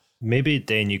peloton. Maybe,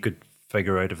 Dane, you could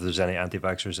figure out if there's any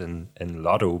anti-vaxxers in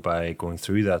Lotto by going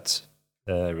through that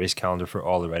race calendar for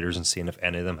all the riders and seeing if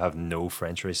any of them have no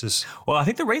French races. Well, I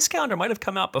think the race calendar might have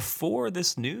come out before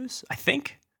this news, I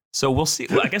think. So we'll see.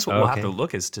 Well, I guess what we'll have to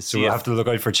look is to see. So we'll have to look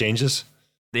out for changes?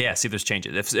 Yeah, see if there's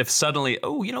changes. If suddenly,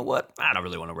 you know what? I don't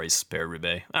really want to race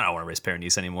Paris-Roubaix. I don't want to race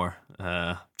Paris-Nice anymore.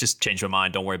 Just change my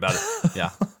mind. Don't worry about it.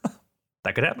 Yeah.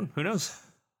 That could happen. Who knows?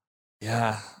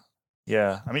 Yeah.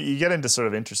 Yeah. You get into sort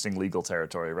of interesting legal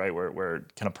territory, right? Where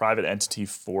can a private entity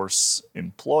force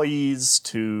employees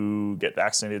to get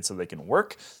vaccinated so they can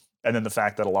work? And then the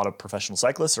fact that a lot of professional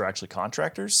cyclists are actually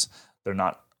contractors. They're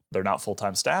not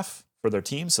full-time staff for their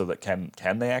teams, so that can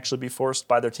they actually be forced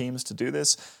by their teams to do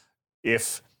this?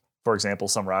 If, for example,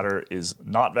 some rider is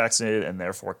not vaccinated and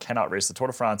therefore cannot race the Tour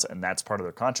de France, and that's part of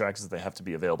their contract is that they have to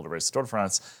be available to race the Tour de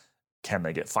France, can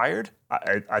they get fired?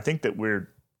 I think that we're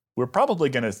probably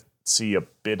going to see a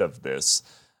bit of this.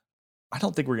 I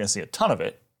don't think we're going to see a ton of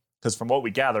it, because from what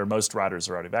we gather, most riders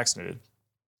are already vaccinated.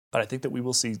 But I think that we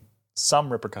will see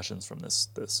some repercussions from this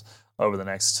over the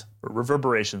next, or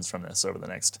reverberations from this over the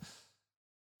next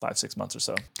 5-6 months or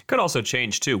so. Could also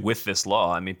change too with this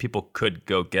law. People could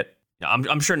go get.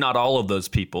 I'm sure not all of those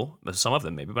people, some of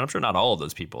them maybe, but I'm sure not all of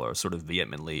those people are sort of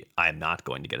vehemently, I'm not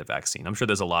going to get a vaccine. I'm sure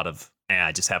there's a lot of,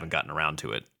 I just haven't gotten around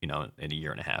to it, in a year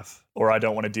and a half. Or I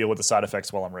don't want to deal with the side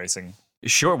effects while I'm racing.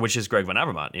 Sure, which is Greg Van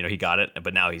Avermaet. He got it,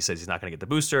 but now he says he's not going to get the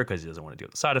booster because he doesn't want to deal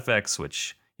with the side effects,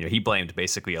 which, he blamed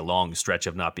basically a long stretch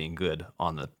of not being good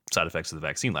on the side effects of the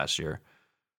vaccine last year.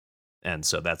 And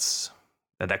so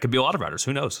that could be a lot of riders.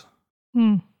 Who knows?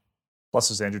 Plus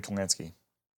there's Andrew Talansky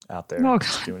out there. Oh,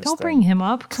 God. Don't bring him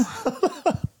up.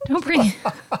 Don't bring.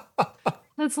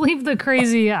 Let's leave the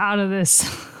crazy out of this.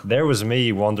 There was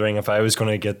me wondering if I was going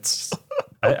to get.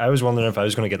 I was wondering if I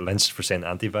was going to get lynched for saying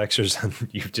anti-vaxxers, and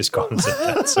you've just gone and said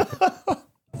that. So.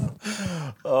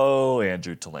 Oh,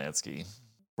 Andrew Talansky.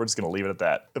 We're just going to leave it at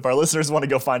that. If our listeners want to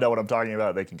go find out what I'm talking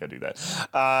about, they can go do that.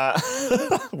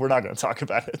 We're not going to talk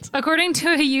about it. According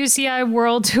to a UCI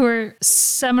World Tour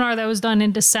seminar that was done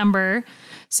in December,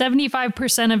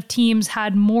 75% of teams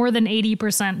had more than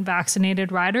 80%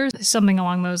 vaccinated riders, something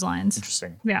along those lines.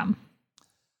 Interesting. Yeah.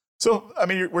 So,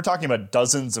 we're talking about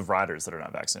dozens of riders that are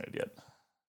not vaccinated yet.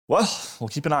 Well, we'll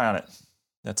keep an eye on it.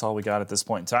 That's all we got at this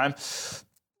point in time.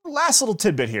 Last little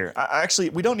tidbit here.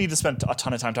 We don't need to spend a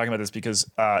ton of time talking about this because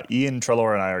Ian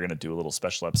Treloar and I are going to do a little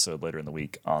special episode later in the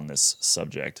week on this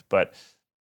subject. But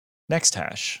next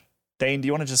hash, Dane, do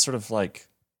you want to just sort of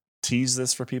tease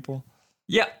this for people?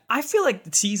 Yeah, I feel like the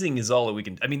teasing is all that we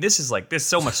can. I mean, there's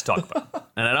so much to talk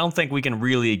about, and I don't think we can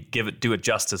really do it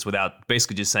justice without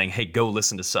basically just saying, "Hey, go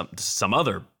listen to some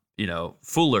other,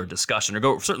 fuller discussion,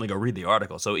 or certainly go read the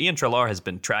article." So Ian Treloar has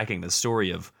been tracking the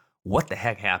story of what the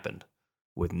heck happened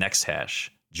with NextHash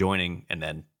joining and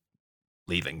then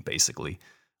leaving, basically.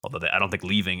 Although I don't think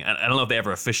leaving. I don't know if they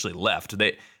ever officially left.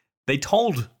 They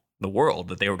told the world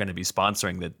that they were going to be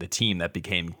sponsoring the team that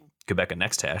became Quebec and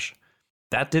NextHash.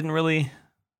 That didn't really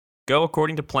go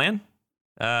according to plan.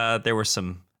 There were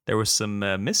some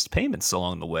missed payments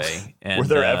along the way. And, were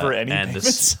there ever any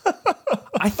payments?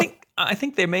 I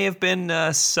think there may have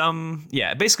been some.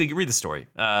 Yeah, basically, you read the story.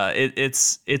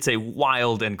 It's a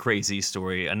wild and crazy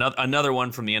story. Another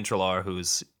one from the Ian Treloar,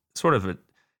 who's sort of a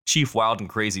chief wild and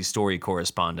crazy story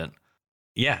correspondent.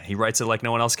 Yeah, he writes it like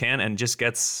no one else can, and just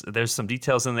there's some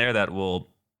details in there that will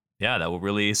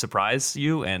really surprise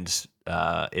you, and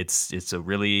it's a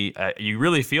really you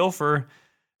really feel for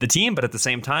the team, but at the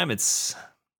same time,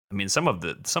 some of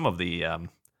the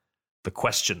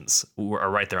questions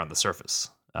are right there on the surface.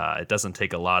 It doesn't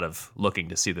take a lot of looking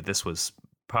to see that this was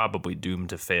probably doomed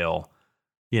to fail,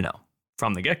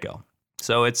 from the get-go.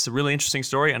 So it's a really interesting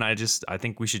story, and I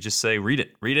think we should just say read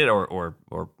it, or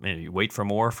maybe wait for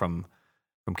more from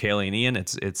Kaylee and Ian.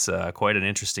 It's quite an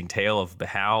interesting tale of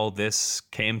how this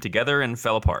came together and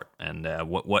fell apart, and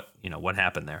what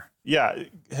happened there. Yeah,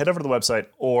 head over to the website,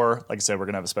 or like I said, we're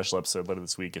gonna have a special episode later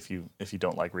this week if you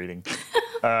don't like reading.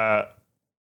 I'm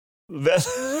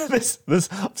just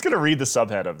gonna read the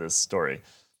subhead of this story.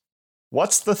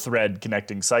 What's the thread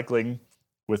connecting cycling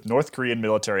with North Korean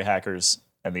military hackers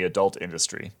and the adult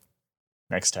industry?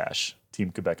 NextHash, Team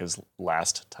Quebec's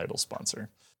last title sponsor.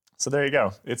 So there you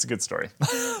go. It's a good story.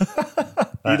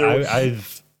 I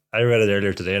read it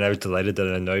earlier today, and I was delighted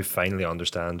that I now finally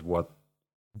understand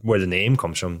where the name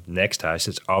comes from. NextHash.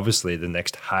 It's obviously the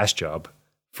next hash job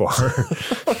for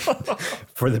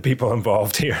for the people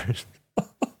involved here.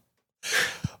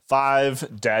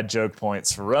 5 dad joke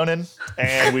points for Ronan,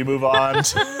 and we move on.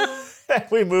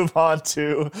 We move on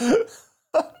to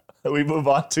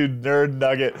Nerd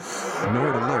Nugget.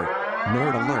 Nerd alert!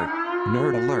 Nerd alert!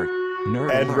 Nerd alert!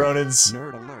 Nerd and alert. Ronan's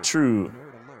Nerd alert. true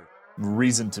Nerd alert.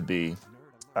 reason to be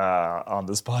on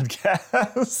this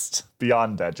podcast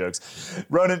beyond dad jokes.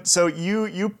 Ronan, so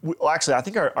actually, I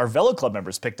think our Velo Club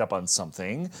members picked up on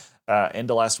something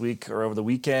end of last week or over the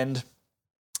weekend,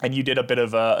 and you did a bit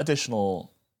of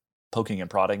additional poking and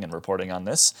prodding and reporting on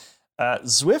this.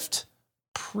 Zwift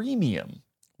Premium.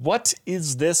 What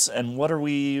is this, and what are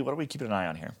we keeping an eye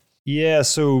on here? Yeah,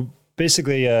 so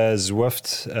basically,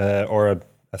 Zwift or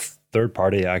a third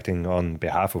party acting on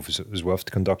behalf of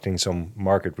Zwift, conducting some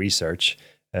market research,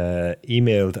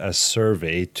 emailed a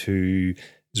survey to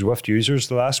Zwift users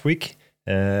last week,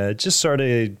 just sort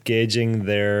of gauging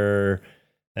their,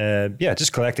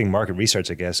 just collecting market research,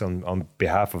 I guess, on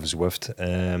behalf of Zwift.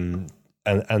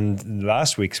 And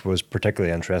last week's was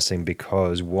particularly interesting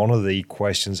because one of the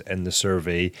questions in the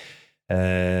survey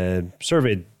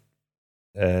surveyed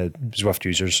Zwift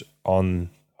users on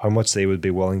how much they would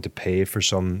be willing to pay for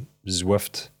some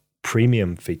Zwift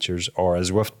Premium features, or a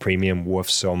Zwift Premium with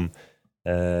some,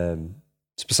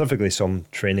 specifically some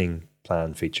training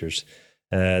plan features.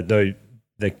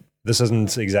 This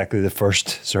isn't exactly the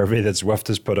first survey that Zwift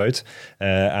has put out,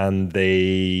 and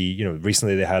they,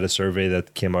 recently they had a survey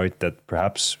that came out that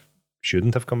perhaps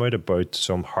shouldn't have come out about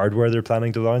some hardware they're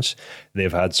planning to launch.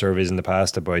 They've had surveys in the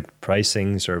past about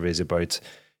pricing, surveys about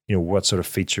what sort of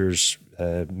features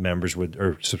members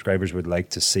or subscribers would like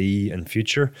to see in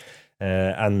future.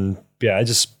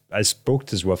 I spoke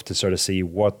to Zwift to sort of see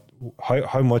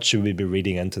how much should we be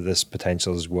reading into this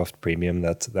potential Zwift Premium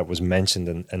that was mentioned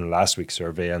in last week's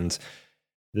survey. And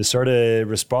the sort of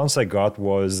response I got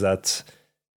was that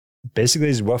basically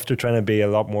Zwift are trying to be a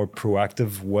lot more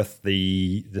proactive with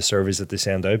the surveys that they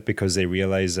send out, because they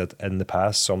realize that in the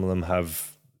past some of them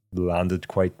have landed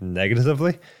quite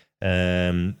negatively.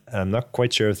 I'm not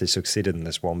quite sure if they succeeded in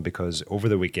this one, because over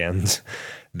the weekend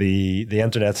the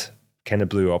internet kind of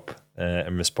blew up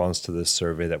in response to this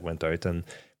survey that went out. And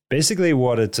basically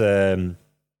what it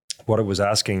was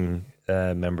asking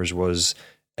members was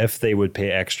if they would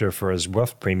pay extra for a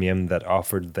Zwift Premium that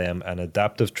offered them an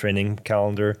adaptive training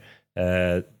calendar,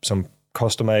 some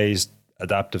customized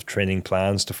adaptive training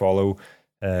plans to follow,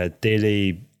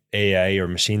 daily AI or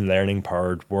machine learning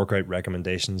powered workout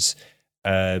recommendations,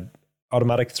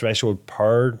 automatic threshold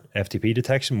powered FTP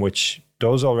detection, which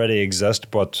does already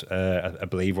exist, but I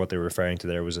believe what they were referring to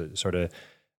there was a sort of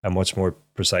a much more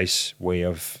precise way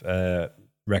of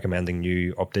recommending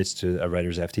new updates to a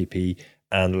rider's FTP.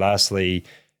 And lastly,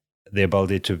 the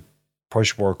ability to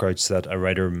push workouts that a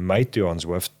rider might do on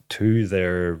Zwift to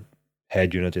their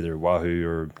head unit, either Wahoo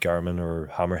or Garmin or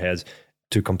Hammerhead,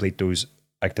 to complete those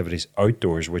activities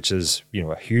outdoors, which is, you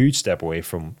know, a huge step away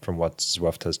from what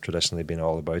Zwift has traditionally been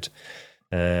all about.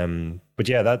 But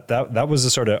yeah, that was the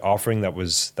sort of offering that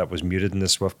was muted in the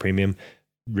Zwift Premium.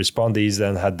 Respondees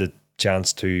then had the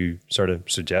chance to sort of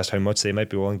suggest how much they might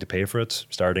be willing to pay for it,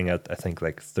 starting at, I think,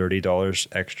 like $30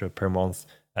 extra per month.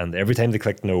 And every time they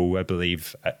clicked no, I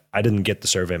believe, I didn't get the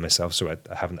survey myself, so I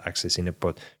haven't actually seen it.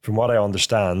 But from what I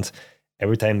understand,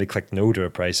 every time they clicked no to a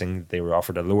pricing, they were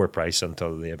offered a lower price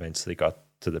until they eventually got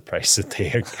to the price that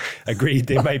they agreed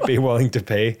they might be willing to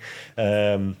pay.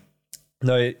 Now,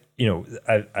 you know,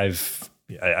 I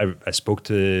spoke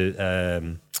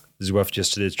to Zwift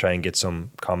yesterday to try and get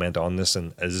some comment on this,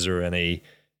 and is there any,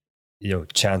 you know,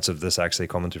 chance of this actually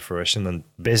coming to fruition? And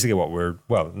basically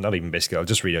not even basically, I'll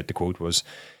just read out the quote, was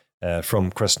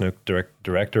from Chris Nook,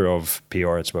 director of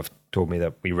PR at Zwift, told me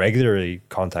that we regularly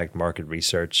conduct market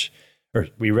research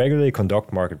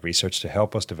to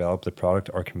help us develop the product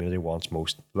our community wants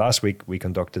most. Last week, we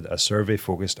conducted a survey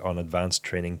focused on advanced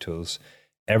training tools.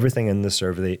 Everything in the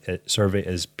survey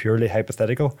is purely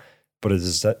hypothetical, but it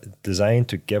is designed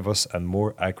to give us a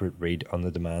more accurate read on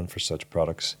the demand for such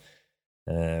products,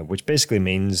 which basically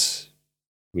means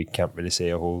we can't really say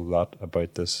a whole lot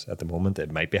about this at the moment.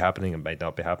 It might be happening, it might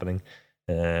not be happening.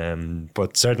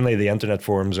 But certainly the internet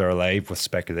forums are alive with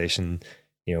speculation,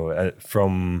 you know,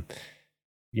 from,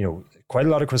 you know, quite a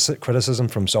lot of criticism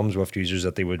from some Zwift users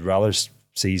that they would rather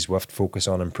see Zwift focus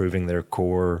on improving their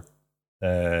core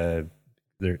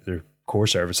their core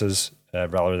services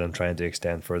rather than trying to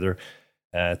extend further.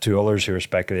 To others who are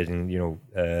speculating, you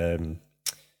know,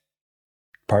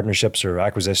 partnerships or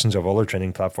acquisitions of other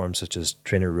training platforms such as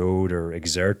TrainerRoad or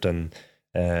Exert, and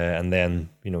then,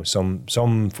 you know,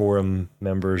 some forum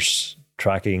members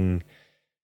tracking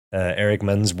Eric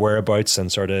Min's whereabouts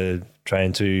and sort of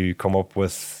trying to come up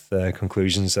with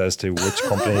conclusions as to which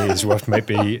company Zwift might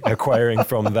be acquiring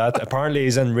from that. Apparently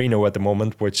he's in Reno at the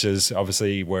moment, which is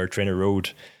obviously where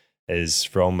TrainerRoad is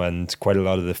from, and quite a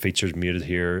lot of the features muted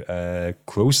here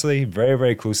very,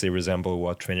 very closely resemble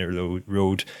what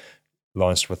TrainerRoad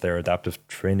launched with their adaptive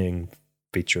training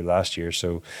feature last year.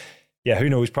 So yeah, who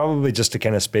knows? Probably just a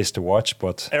kind of space to watch.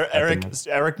 But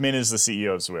Eric Min is the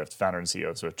CEO of Zwift, founder and CEO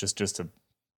of Zwift. Just to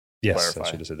clarify. I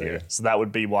should have said that. Yeah. So that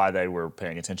would be why they were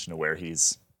paying attention to where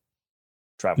he's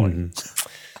traveling.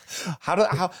 Mm-hmm. How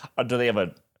do they have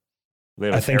a?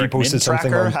 I think Eric he posted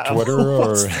something on Twitter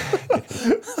or.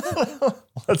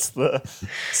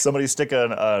 Somebody stick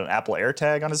an Apple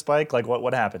AirTag on his bike? Like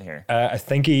what happened here? I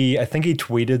think he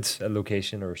tweeted a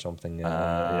location or something.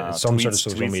 Some sort of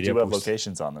social media. Do have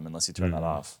locations on them unless you turn that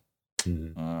off.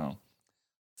 Mm-hmm. Oh.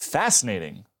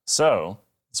 Fascinating. So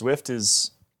Zwift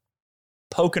is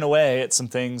poking away at some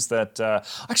things that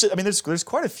actually, I mean, there's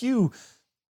quite a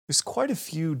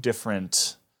few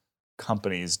different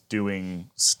companies doing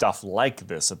stuff like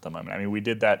this at the moment. I mean, we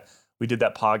did that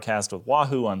podcast with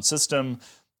Wahoo on System.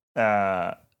 You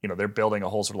know, they're building a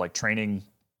whole sort of like training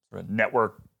sort of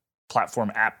network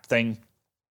platform app thing.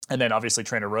 And then obviously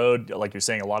TrainerRoad, like you're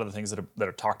saying, a lot of the things that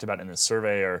are talked about in this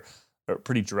survey are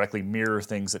pretty directly mirror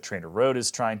things that TrainerRoad is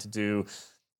trying to do.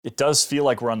 It does feel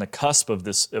like we're on the cusp of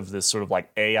this sort of like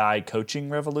AI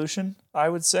coaching revolution, I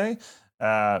would say.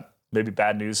 Maybe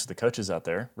bad news for the coaches out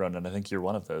there, Ronan. I think you're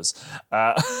one of those.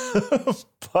 But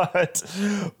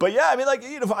yeah, I mean, like,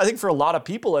 you know, I think for a lot of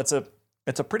people, it's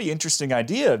a pretty interesting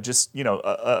idea of just, you know,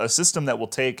 a system that will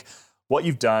take what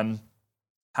you've done,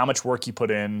 how much work you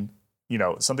put in, you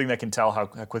know, something that can tell how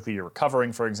quickly you're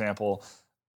recovering, for example,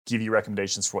 give you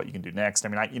recommendations for what you can do next. I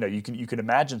mean, you can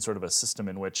imagine sort of a system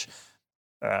in which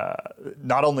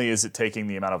not only is it taking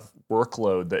the amount of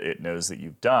workload that it knows that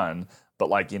you've done, but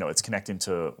like, you know, it's connecting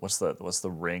to what's the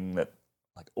ring that,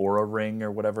 like Aura Ring or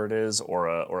whatever it is, or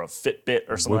a Fitbit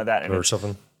or something Whoop, like that, or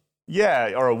something.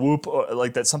 Yeah, or a Whoop, or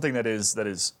like that's something that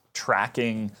is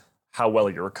tracking how well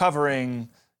you're recovering,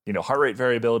 you know, heart rate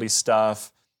variability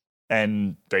stuff,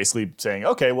 and basically saying,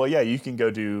 okay, well, yeah, you can go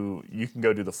do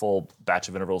the full batch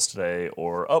of intervals today,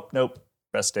 or oh nope,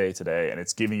 rest day today, and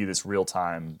it's giving you this real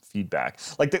time feedback,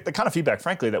 like the kind of feedback,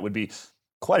 frankly, that would be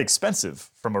quite expensive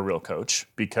from a real coach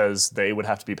because they would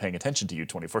have to be paying attention to you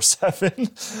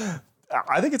 24/7.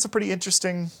 I think it's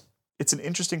an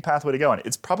interesting pathway to go, and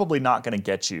it's probably not going to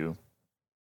get you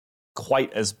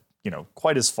quite as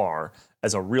far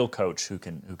as a real coach who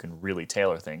can really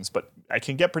tailor things, but I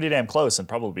can get pretty damn close and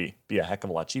probably be a heck of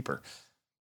a lot cheaper.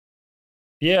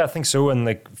 Yeah, I think so. And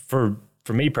like for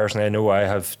me personally, I know I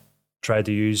have tried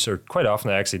to use, or quite often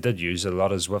I actually did use a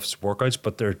lot of Zwift's workouts,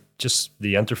 but they're just,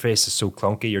 the interface is so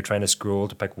clunky. You're trying to scroll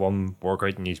to pick one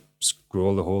workout and you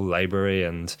scroll the whole library,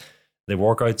 and the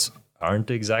workouts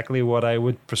aren't exactly what I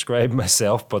would prescribe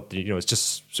myself, but it's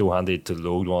just so handy to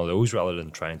load one of those rather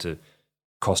than trying to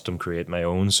custom create my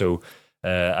own. So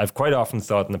I've quite often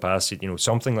thought in the past,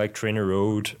 something like Trainer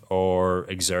Road or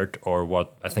Exert, or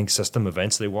what I think System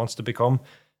eventually wants to become,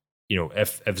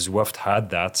 if Zwift had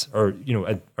that,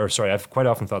 I've quite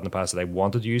often thought in the past that I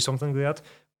wanted to use something like that.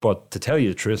 But to tell you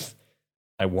the truth,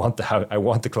 I want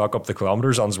to clock up the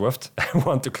kilometers on Zwift. I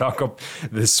want to clock up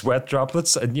the sweat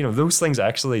droplets, and those things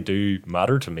actually do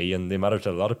matter to me, and they matter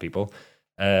to a lot of people.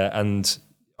 And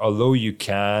although you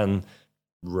can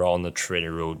run a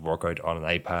Trainer Road workout on an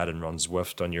iPad and run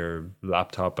Zwift on your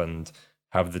laptop and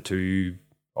have the two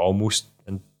almost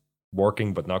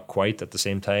working but not quite at the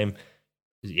same time,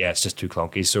 yeah, it's just too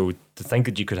clunky. So to think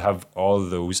that you could have all of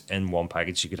those in one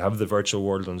package, you could have the virtual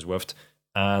world on Zwift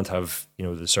and have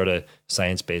the sort of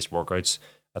science-based workouts,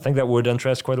 I think that would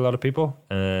interest quite a lot of people.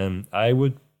 I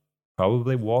would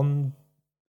probably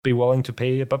be willing to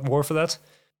pay a bit more for that,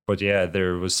 but yeah,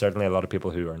 there was certainly a lot of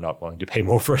people who are not willing to pay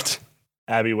more for it.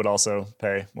 Abby would also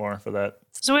pay more for that.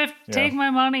 Zwift, take my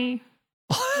money.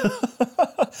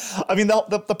 I mean,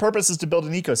 the purpose is to build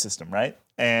an ecosystem, right?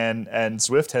 And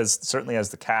Zwift certainly has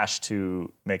the cash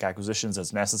to make acquisitions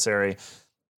as necessary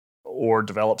or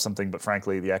develop something, but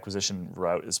frankly, the acquisition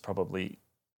route is probably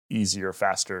easier,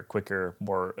 faster, quicker,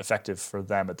 more effective for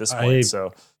them at this point.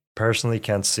 So personally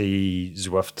can't see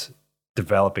Zwift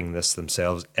developing this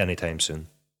themselves anytime soon.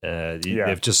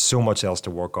 They've just so much else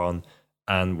to work on,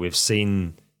 and we've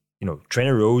seen,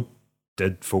 Trainer Road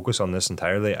did focus on this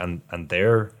entirely, and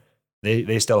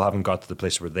they still haven't got to the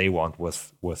place where they want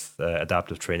with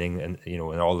adaptive training and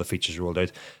and all the features rolled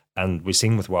out. And we've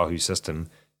seen with Wahoo System,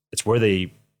 it's where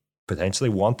they potentially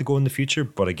want to go in the future,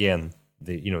 but again,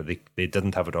 they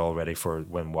didn't have it all ready for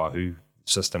when Wahoo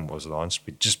System was launched,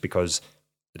 but just because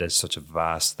it is such a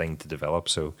vast thing to develop.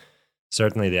 So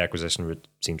certainly the acquisition route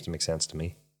seems to make sense to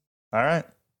me. All right,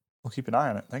 we'll keep an eye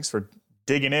on it. Thanks for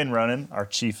digging in, Ronan, our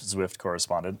chief Zwift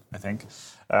correspondent, I think.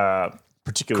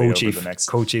 Particularly co-chief, over the next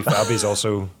co-chief. Abby's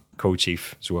also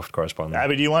co-chief Zwift correspondent.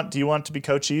 Abby, do you want to be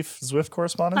co-chief Zwift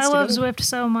correspondent? I love Zwift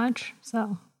so much,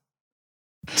 so.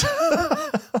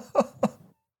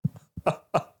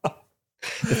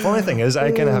 The funny thing is,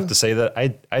 I kind of have to say that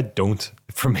I don't.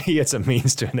 For me, it's a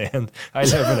means to an end. I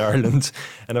live in Ireland,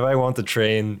 and if I want to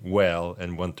train well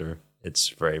in winter, it's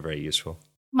very, very useful.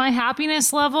 My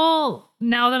happiness level,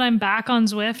 now that I'm back on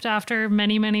Zwift after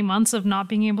many, many months of not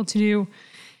being able to do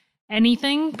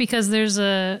anything because there's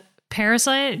a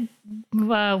parasite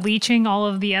leeching all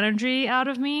of the energy out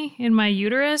of me in my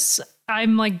uterus,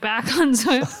 I'm like back on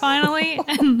Zwift finally,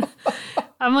 and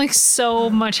I'm like so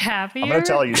much happier. I'm going to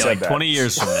tell you like 20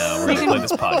 years from now, we're going to play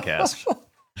this podcast.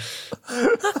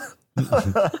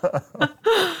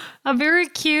 A very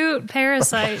cute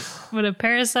parasite, but a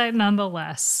parasite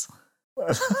nonetheless.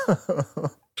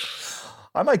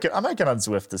 I might get on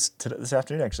Zwift this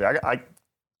afternoon. Actually, I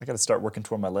got to start working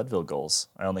toward my Leadville goals.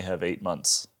 I only have 8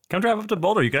 months. Come drive up to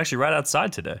Boulder. You can actually ride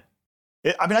outside today.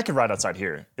 I can ride outside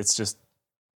here. It's just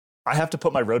I have to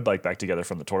put my road bike back together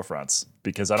from the Tour de France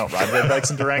because I don't ride road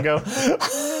bikes in Durango.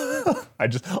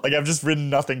 I've just ridden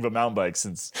nothing but mountain bikes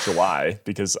since July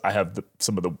because I have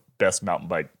some of the best mountain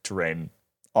bike terrain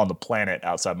on the planet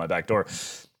outside my back door.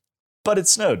 But it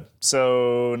snowed,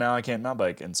 so now I can't mountain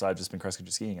bike, and so I've just been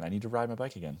cross-country skiing, and I need to ride my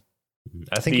bike again.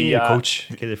 I think you need a coach,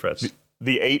 Katie Fretz.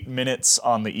 The 8 minutes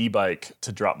on the e-bike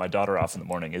to drop my daughter off in the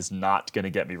morning is not going to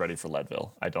get me ready for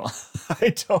Leadville. I don't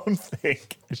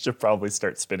think. I should probably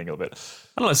start spinning a bit.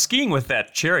 I don't know. Skiing with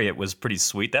that chariot was pretty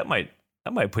sweet. That might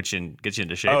get you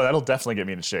into shape. Oh, that'll definitely get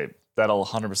me into shape. That'll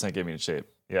 100% get me into shape.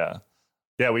 Yeah.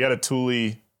 We got a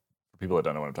Thule. For people that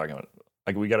don't know what I'm talking about,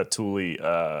 like we got a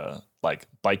Thule like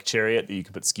bike chariot that you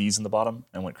could put skis in the bottom,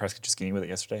 and went cross-country skiing with it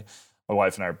yesterday. My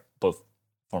wife and I are both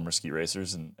former ski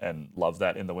racers and love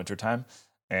that in the wintertime.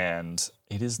 And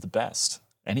it is the best.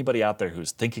 Anybody out there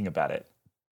who's thinking about it,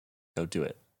 go do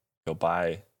it. Go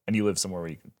buy, and you live somewhere where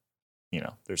you can,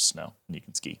 there's snow and you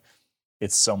can ski.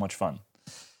 It's so much fun.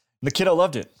 And the kiddo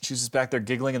loved it. She was just back there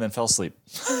giggling and then fell asleep.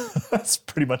 That's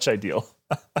pretty much ideal.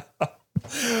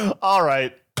 All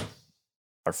right.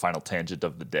 Our final tangent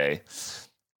of the day.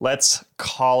 Let's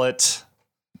call it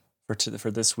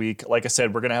for this week. Like I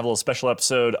said, we're going to have a little special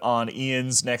episode on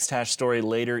Ian's next hash story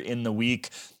later in the week.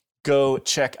 Go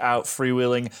check out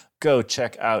Freewheeling. Go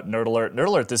check out Nerd Alert. Nerd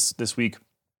Alert this week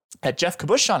had Jeff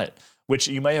Kabush on it, which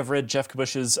you may have read Jeff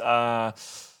Kabush's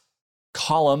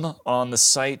column on the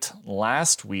site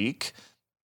last week.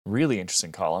 Really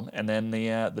interesting column. And then the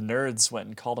nerds went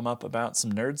and called him up about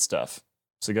some nerd stuff.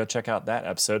 So go check out that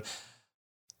episode.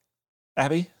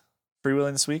 Abby,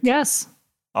 freewheeling this week? Yes.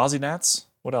 Aussie Nats?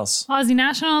 What else? Aussie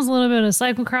Nationals, a little bit of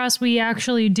cyclocross. We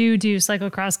actually do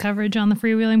cyclocross coverage on the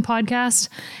Freewheeling podcast.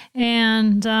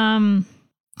 And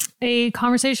a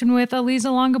conversation with Elisa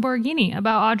Longoborghini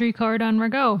about Audrey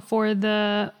Cordon-Ragot for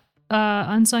the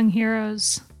Unsung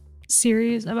Heroes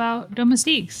series about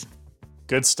domestiques.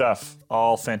 Good stuff.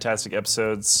 All fantastic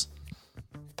episodes.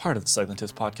 Part of the Cycling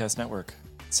Tips Podcast Network.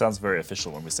 It sounds very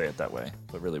official when we say it that way,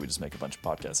 but really we just make a bunch of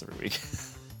podcasts every week.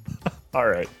 All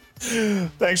right.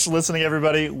 Thanks for listening,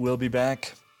 everybody. We'll be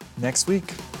back next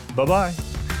week. Bye-bye.